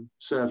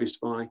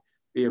serviced by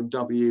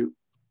BMW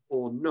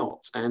or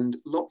not. And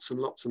lots and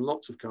lots and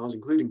lots of cars,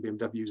 including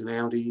BMWs and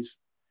Audis,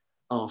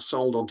 are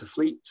sold onto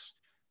fleets.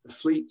 The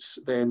fleets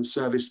then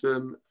service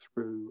them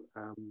through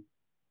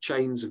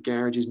chains of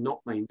garages,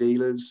 not main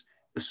dealers.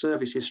 The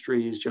service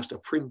history is just a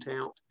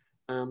printout.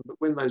 But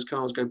when those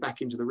cars go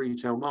back into the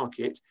retail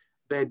market,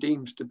 they're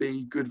deemed to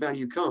be good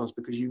value cars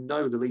because you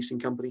know the leasing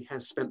company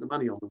has spent the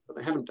money on them, but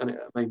they haven't done it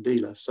at a main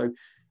dealer. So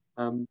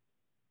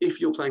if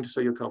you're planning to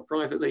sell your car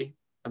privately,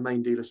 a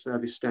main dealer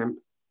service stamp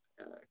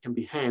can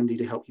be handy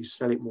to help you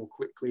sell it more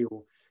quickly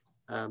or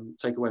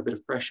take away a bit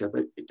of pressure,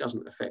 but it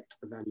doesn't affect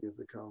the value of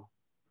the car.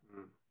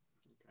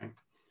 Okay.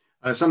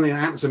 Something that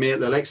happened to me at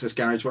the Lexus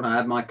garage when I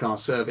had my car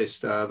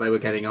serviced, they were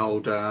getting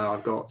old.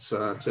 I've got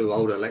 2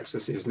 older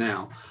Lexuses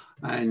now.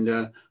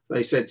 And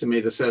they said to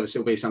me the service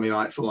will be something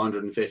like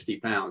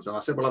 £450. And I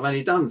said, well, I've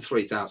only done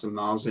 3,000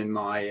 miles in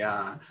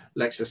my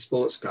Lexus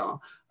sports car.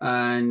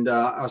 And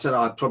I said,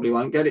 I probably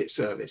won't get it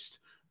serviced.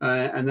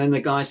 And then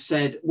the guy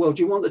said, well,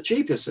 do you want the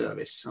cheaper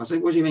service? I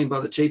said, what do you mean by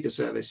the cheaper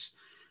service?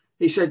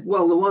 He said,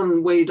 well, the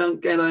one where you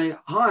don't get a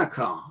hire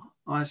car.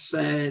 I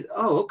said,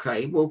 oh,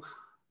 okay. Well,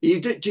 do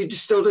you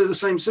still do the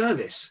same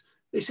service?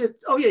 He said,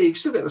 oh, yeah, you can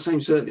still get the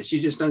same service.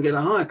 You just don't get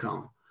a hire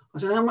car. I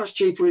said, how much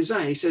cheaper is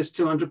that? He says,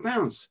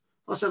 £200.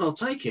 I said, I'll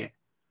take it.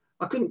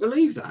 I couldn't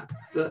believe that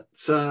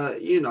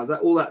that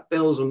all that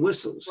bells and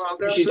whistles, well,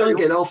 because you don't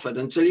get offered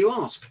until you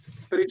ask.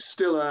 But it's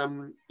still,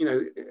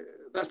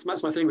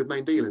 that's my thing with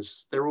main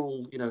dealers. They're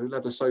all,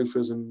 leather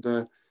sofas and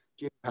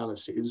gym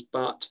palaces,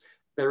 but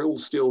they're all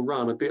still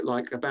run a bit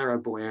like a Barrow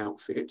Boy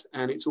outfit,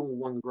 and it's all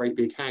one great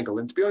big haggle.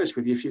 And to be honest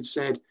with you, if you'd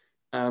said,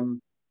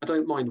 I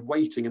don't mind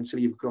waiting until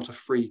you've got a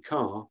free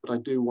car, but I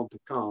do want a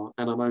car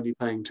and I'm only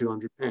paying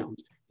 £200,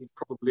 you'd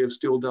probably have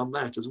still done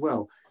that as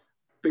well.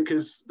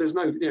 Because it's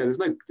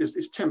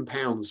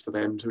 £10 for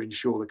them to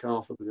insure the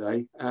car for the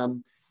day.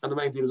 And the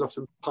main dealers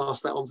often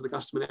pass that on to the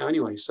customer now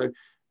anyway. So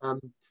the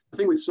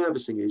thing with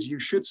servicing is you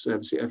should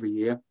service it every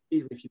year,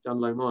 even if you've done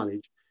low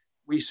mileage.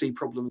 we see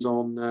problems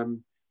on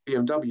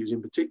BMWs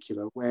in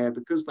particular, where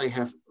because they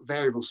have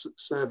variable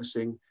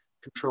servicing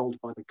controlled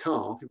by the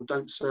car, people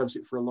don't service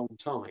it for a long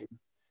time.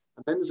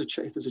 And then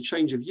if there's a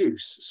change of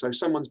use, so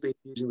someone's been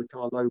using the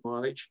car low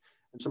mileage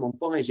and someone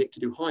buys it to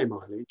do high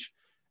mileage,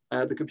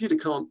 the computer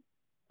can't,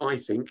 I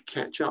think,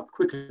 catch up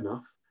quick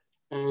enough.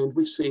 And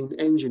we've seen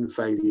engine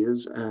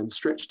failures and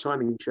stretched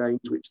timing chains,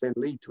 which then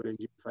lead to an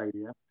engine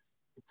failure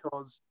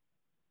because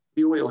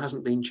the oil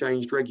hasn't been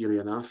changed regularly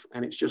enough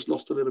and it's just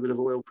lost a little bit of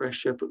oil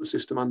pressure, put the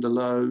system under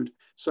load.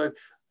 So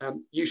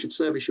you should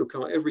service your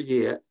car every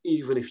year,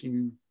 even if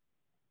you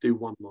do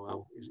 1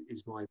 mile,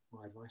 is my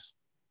advice.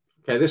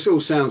 Okay, this all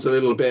sounds a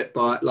little bit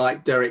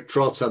like Derek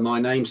Trotter, my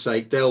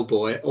namesake Del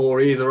Boy, or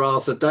either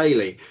Arthur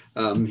Daly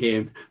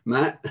here.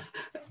 Matt,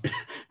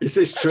 is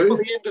this true? That's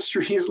what the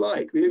industry is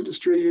like. The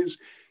industry is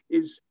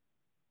it's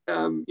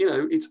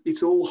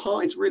all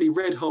hard. It's really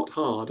red hot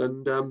hard,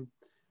 and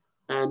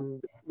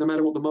no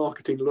matter what the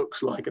marketing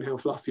looks like and how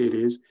fluffy it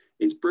is,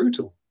 it's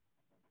brutal.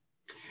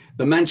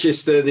 The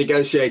Manchester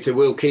negotiator,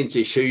 Will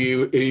Kintish, who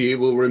you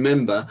will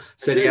remember,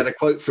 said he had a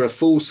quote for a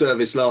full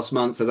service last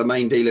month at the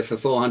main dealer for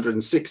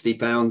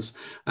 £460,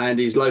 and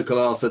his local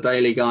Arthur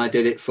Daly guy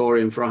did it for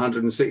him for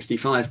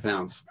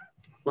 £165.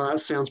 Well, that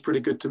sounds pretty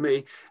good to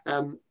me.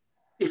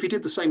 If he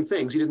did the same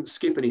things, he didn't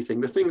skip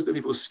anything. The things that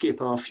people skip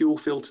are fuel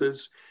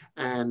filters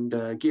and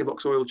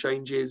gearbox oil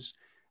changes,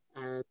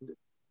 and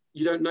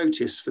you don't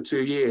notice for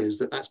 2 years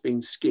that that's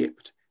been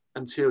skipped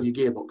until your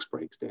gearbox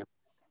breaks down.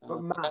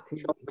 But Matt,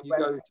 he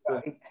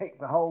ticked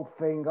the whole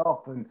thing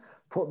off and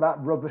put that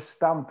rubber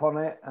stamp on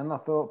it, and I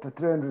thought for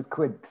 300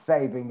 quid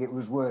saving, it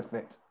was worth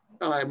it.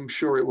 I'm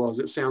sure it was.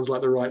 It sounds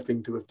like the right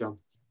thing to have done.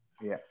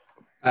 Yeah.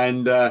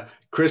 And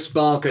Chris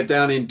Barker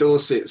down in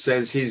Dorset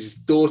says his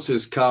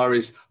daughter's car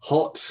is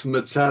hot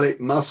metallic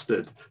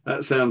mustard.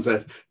 That sounds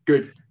a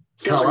good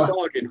colour. Like a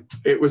bargain.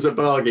 It was a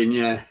bargain,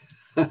 yeah.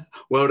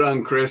 Well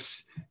done,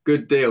 Chris.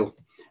 Good deal.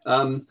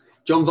 John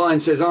Vine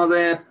says, are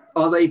there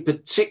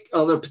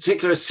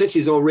particular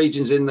cities or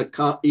regions in the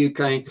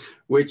UK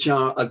which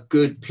are a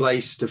good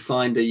place to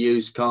find a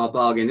used car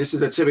bargain? This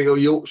is a typical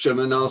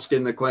Yorkshireman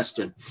asking the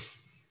question.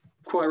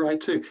 Quite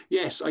right too.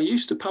 Yes, I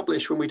used to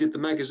publish when we did the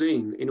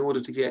magazine in order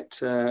to get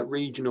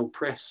regional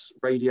press,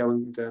 radio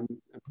and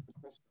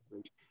press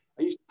coverage.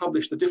 I used to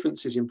publish the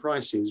differences in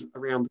prices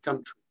around the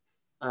country.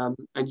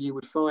 And you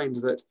would find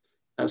that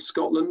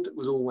Scotland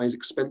was always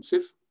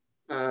expensive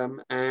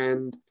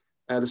and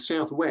the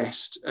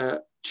Southwest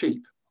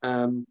cheap.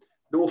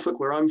 Norfolk,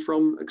 where I'm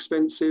from,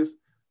 expensive.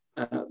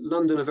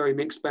 London, a very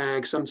mixed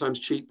bag, sometimes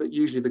cheap, but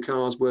usually the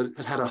cars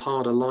had a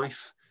harder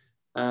life.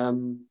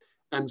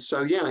 And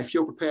so, yeah, if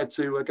you're prepared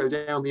to go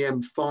down the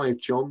M5,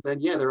 John, then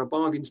yeah, there are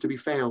bargains to be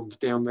found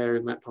down there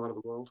in that part of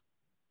the world.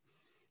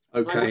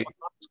 Okay. I have my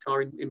mum's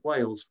car in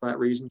Wales for that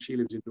reason. She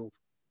lives in Norfolk.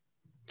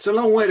 It's a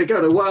long way to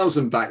go to Wales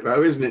and back,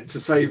 though, isn't it? To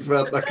save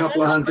a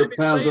couple of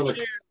 £100 on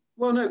a...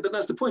 Well, no, but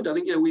that's the point. I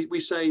think, we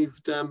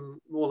saved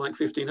more like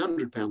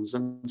 £1,500.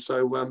 And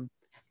so,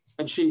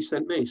 and she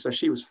sent me, so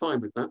she was fine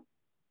with that.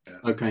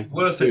 Yeah. Okay.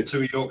 Worth it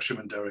to a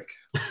Yorkshireman, Derek.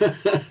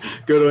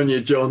 Good on you,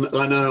 John.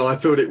 I know, I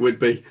thought it would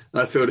be.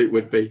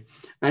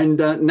 And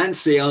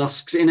Nancy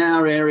asks, in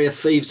our area,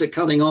 thieves are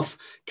cutting off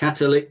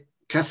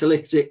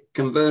catalytic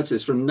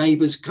converters from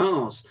neighbours'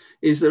 cars.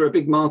 Is there a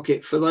big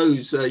market for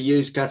those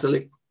used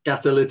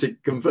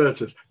catalytic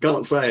converters?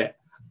 Can't say it.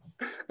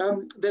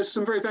 There's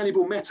some very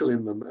valuable metal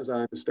in them, as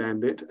I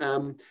understand it.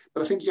 But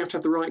I think you have to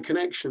have the right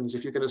connections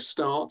if you're going to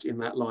start in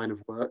that line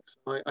of work.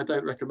 I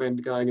don't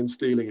recommend going and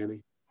stealing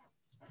any.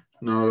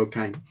 No,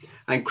 okay.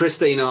 And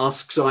Christine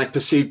asks, I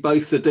pursued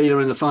both the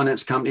dealer and the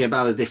finance company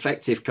about a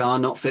defective car,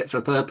 not fit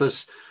for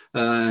purpose.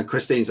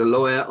 Christine's a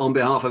lawyer on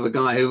behalf of a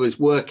guy who was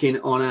working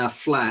on our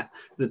flat.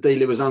 The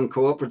dealer was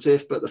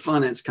uncooperative, but the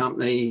finance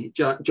company,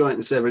 joint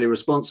and severally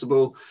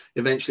responsible,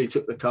 eventually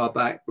took the car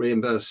back,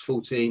 reimbursed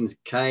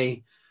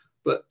 14k,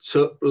 but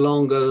took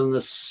longer than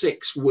the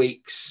 6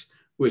 weeks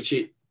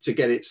to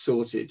get it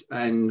sorted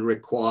and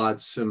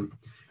required some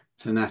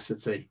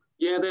tenacity.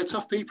 Yeah, they're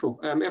tough people.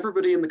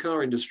 Everybody in the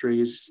car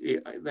industry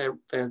they're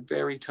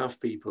very tough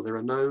people. There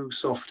are no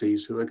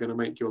softies who are going to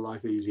make your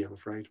life easy, I'm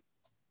afraid.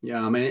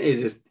 Yeah, I mean, it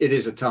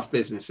is a tough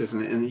business,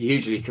 isn't it? And a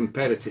hugely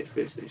competitive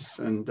business.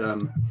 And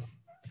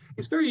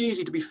it's very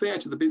easy to be fair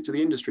to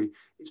the industry.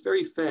 It's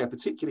very fair,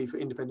 particularly for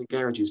independent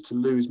garages, to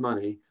lose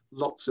money.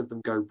 Lots of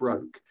them go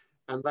broke,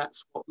 and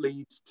that's what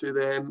leads to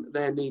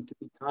their need to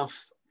be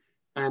tough.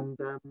 And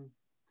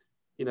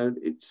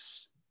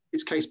it's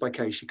case by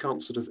case. You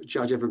can't sort of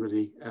judge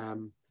everybody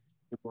in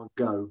one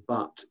go,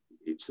 but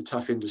it's a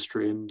tough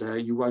industry, and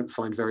you won't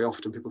find very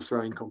often people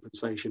throwing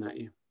compensation at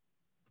you.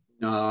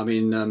 No, I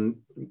mean,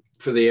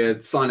 for the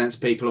finance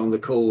people on the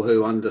call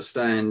who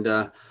understand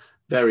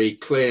very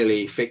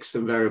clearly fixed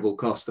and variable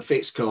costs, the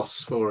fixed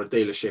costs for a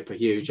dealership are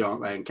huge,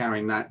 aren't they? And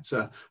carrying that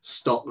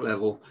stock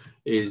level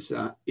is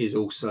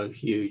also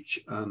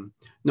huge.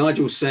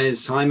 Nigel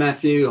says, hi,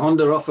 Matthew.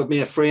 Honda offered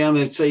me a free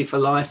MOT for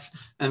life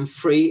and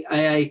free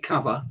AA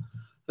cover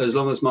as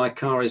long as my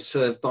car is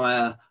served by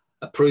a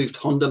approved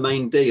Honda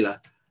main dealer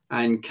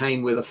and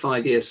came with a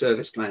 5-year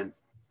service plan.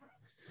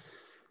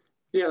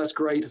 Yeah, that's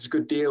great. It's a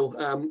good deal.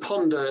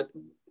 Honda,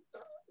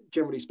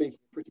 generally speaking,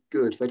 pretty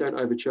good. They don't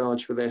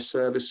overcharge for their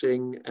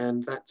servicing,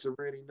 and that's a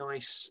really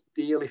nice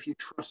deal if you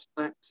trust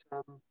that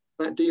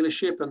that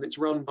dealership and it's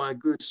run by a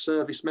good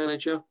service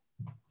manager.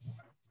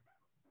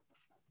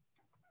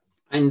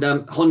 And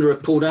Honda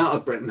have pulled out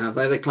of Britain, have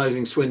they? They're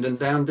closing Swindon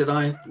down, did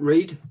I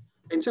read?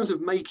 In terms of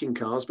making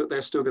cars, but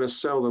they're still going to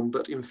sell them.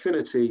 But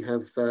Infiniti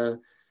have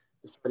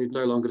decided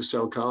no longer to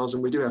sell cars,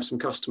 and we do have some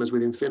customers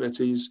with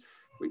Infinitis,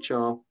 which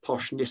are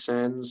posh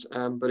Nissans,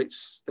 but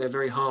they're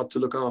very hard to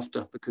look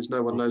after because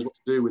no one knows what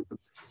to do with them.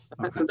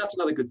 Okay. So that's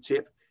another good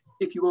tip.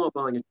 If you are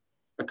buying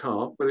a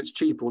car, whether it's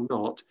cheap or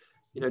not,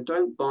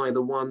 don't buy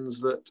the ones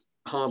that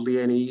hardly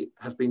any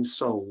have been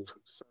sold.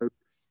 So,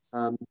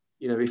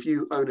 if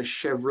you own a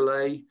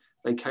Chevrolet,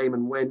 they came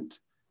and went.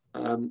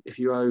 If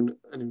you own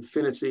an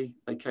Infiniti,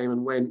 they came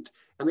and went.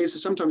 And these are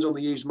sometimes on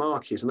the used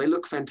market, and they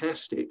look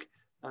fantastic.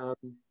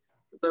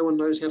 No one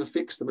knows how to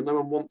fix them, and no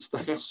one wants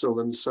the hassle,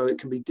 and so it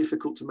can be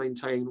difficult to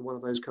maintain one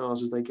of those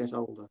cars as they get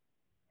older.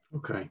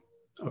 Okay.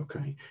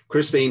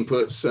 Christine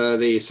puts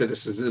the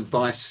Citizens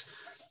Advice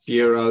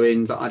Bureau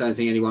in, but I don't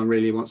think anyone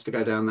really wants to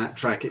go down that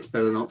track. It's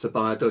better not to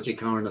buy a dodgy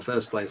car in the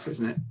first place,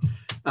 isn't it?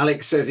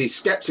 Alex says he's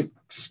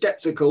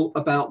skeptical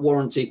about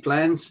warranty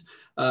plans.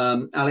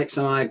 Alex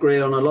and I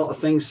agree on a lot of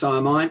things, so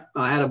am I.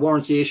 I had a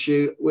warranty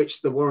issue,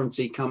 which the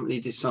warranty company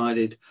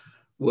decided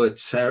were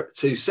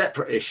two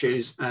separate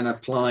issues and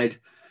applied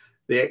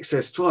the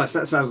excess twice.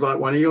 That sounds like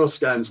one of your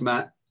scams,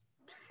 Matt.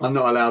 I'm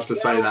not allowed to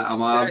say that,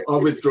 am I?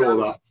 I'll withdraw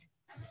that.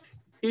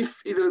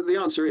 If the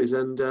answer is,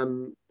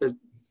 and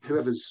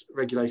whoever's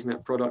regulating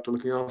that product or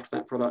looking after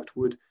that product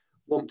would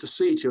want to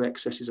see two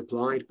excesses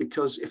applied,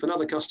 because if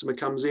another customer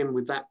comes in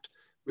with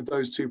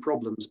those two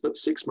problems, but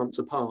 6 months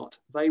apart,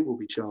 they will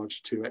be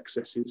charged two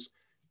excesses.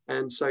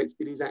 And so it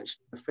is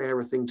actually a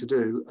fairer thing to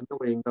do,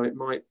 annoying though it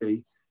might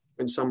be,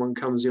 when someone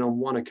comes in on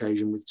one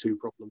occasion with two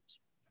problems.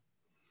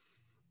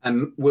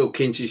 And Will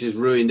Kintich has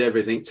ruined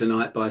everything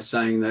tonight by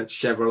saying that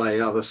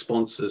Chevrolet are the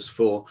sponsors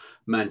for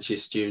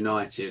Manchester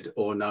United,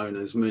 or known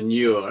as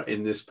Manure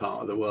in this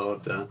part of the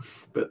world.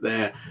 But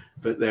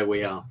there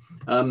we are.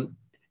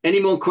 Any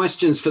more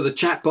questions for the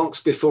chat box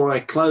before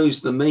I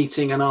close the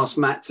meeting and ask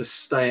Matt to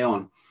stay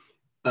on?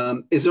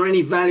 Is there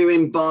any value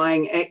in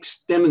buying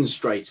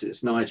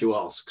ex-demonstrators? Nigel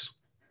asks.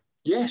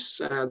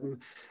 Yes,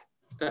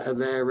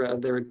 they're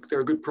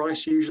a good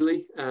price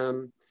usually.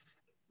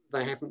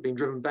 They haven't been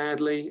driven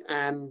badly,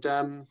 and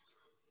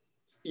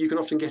you can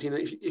often get in,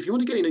 if you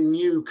want to get in a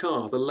new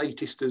car, the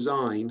latest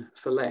design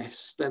for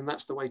less, then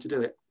that's the way to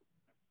do it.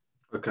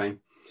 Okay.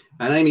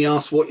 And Amy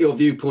asks what your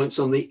viewpoints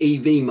on the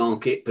EV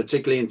market,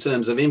 particularly in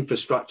terms of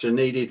infrastructure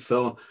needed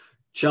for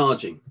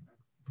charging.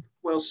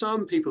 Well,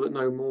 some people that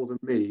know more than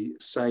me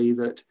say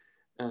that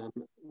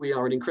we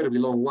are an incredibly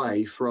long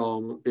way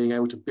from being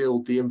able to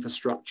build the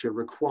infrastructure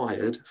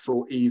required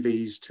for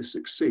EVs to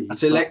succeed.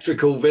 That's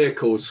electrical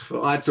vehicles.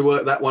 I had to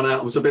work that one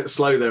out. I was a bit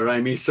slow there,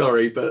 Amy.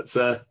 Sorry, but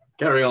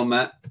carry on,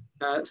 Matt.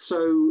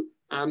 So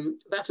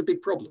that's a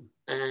big problem.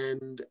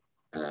 And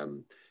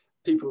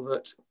people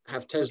that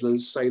have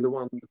Teslas say the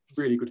one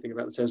really good thing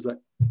about the Tesla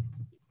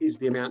is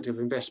the amount of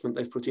investment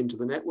they've put into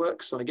the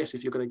network. So I guess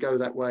if you're going to go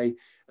that way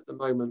at the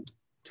moment,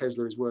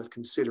 Tesla is worth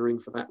considering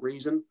for that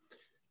reason.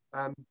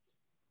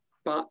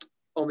 But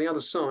on the other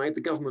side,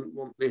 the government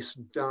want this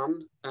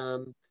done.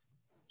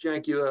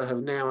 Jaguar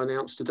have now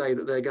announced today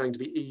that they're going to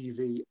be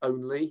EV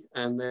only,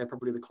 and they're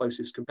probably the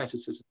closest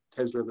competitor to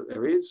Tesla that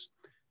there is.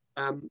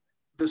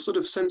 The sort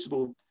of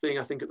sensible thing,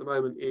 I think, at the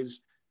moment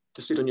is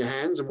to sit on your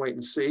hands and wait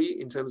and see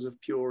in terms of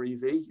pure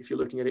EV, if you're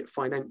looking at it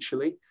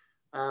financially.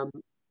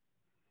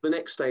 The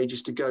next stage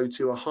is to go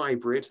to a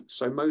hybrid.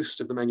 So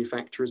most of the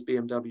manufacturers,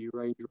 BMW,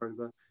 Range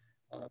Rover,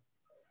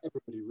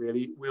 everybody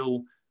really,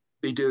 will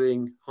be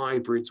doing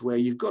hybrids where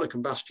you've got a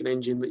combustion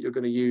engine that you're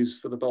going to use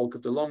for the bulk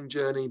of the long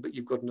journey, but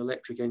you've got an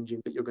electric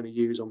engine that you're going to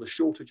use on the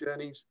shorter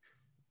journeys.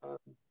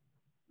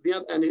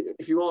 And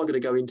if you are going to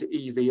go into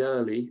EV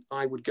early,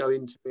 I would go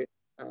into it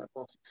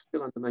whilst it's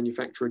still under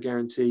manufacturer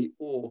guarantee,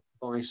 or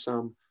buy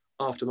some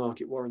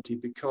aftermarket warranty,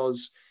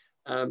 because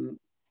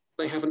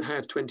they haven't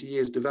had 20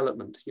 years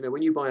development. You know,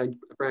 when you buy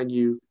a brand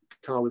new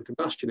car with a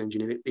combustion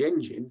engine in it, the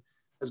engine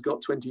has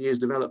got 20 years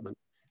development,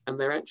 and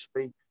they're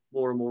actually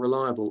more and more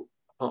reliable,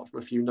 apart from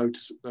a few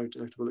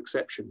notable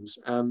exceptions.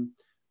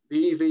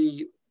 The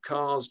EV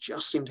cars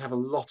just seem to have a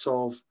lot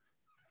of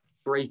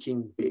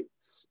braking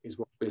bits, is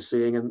what we're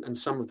seeing, and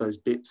some of those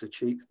bits are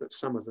cheap, but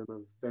some of them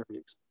are very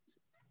expensive.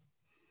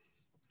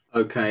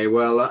 Okay,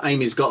 well,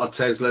 Amy's got a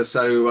Tesla,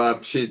 so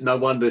no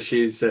wonder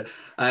she's,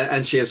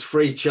 and she has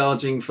free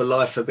charging for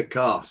life of the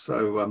car,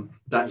 so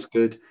that's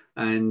good.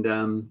 And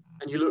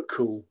you look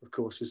cool, of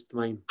course, is the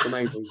main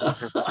reason.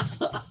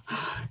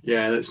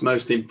 Yeah, that's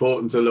most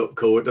important, to look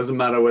cool. It doesn't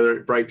matter whether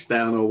it breaks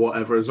down or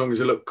whatever, as long as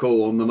you look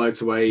cool on the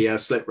motorway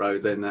slip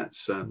road, then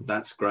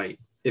that's great.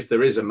 if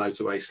there is a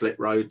motorway slip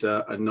road,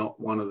 and not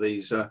one of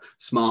these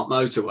smart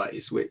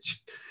motorways,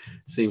 which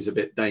seems a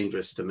bit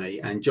dangerous to me.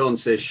 And John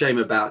says, shame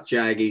about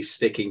Jag, he's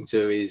sticking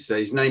to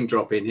his name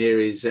drop in here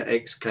is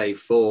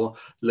XK4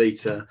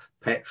 litre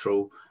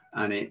petrol,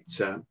 and it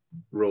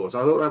roars.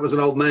 I thought that was an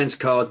old man's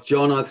card,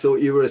 John. I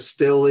thought you were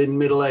still in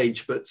middle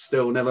age, but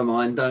still, never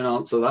mind. Don't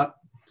answer that.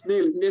 It's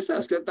nearly,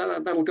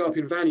 that'll go up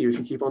in value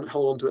if you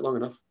hold on to it long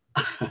enough.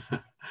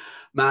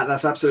 Matt,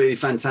 that's absolutely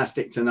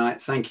fantastic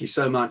tonight. Thank you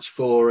so much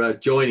for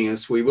joining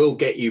us. We will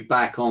get you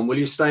back on. Will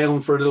you stay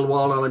on for a little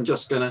while? I'm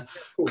just going to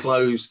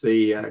close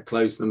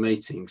the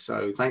meeting.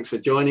 So thanks for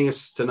joining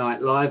us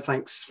tonight live.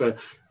 Thanks for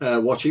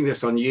watching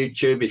this on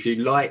YouTube. If you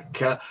like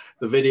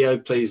the video,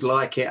 please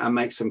like it and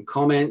make some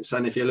comments.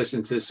 And if you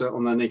listen to this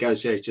on the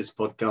Negotiators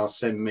podcast,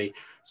 send me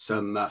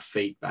some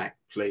feedback,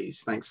 please.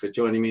 Thanks for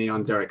joining me.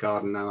 I'm Derek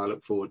Arden, and I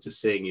look forward to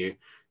seeing you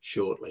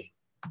shortly.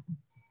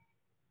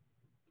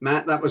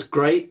 Matt, that was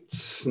great.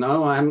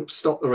 No, I haven't stopped the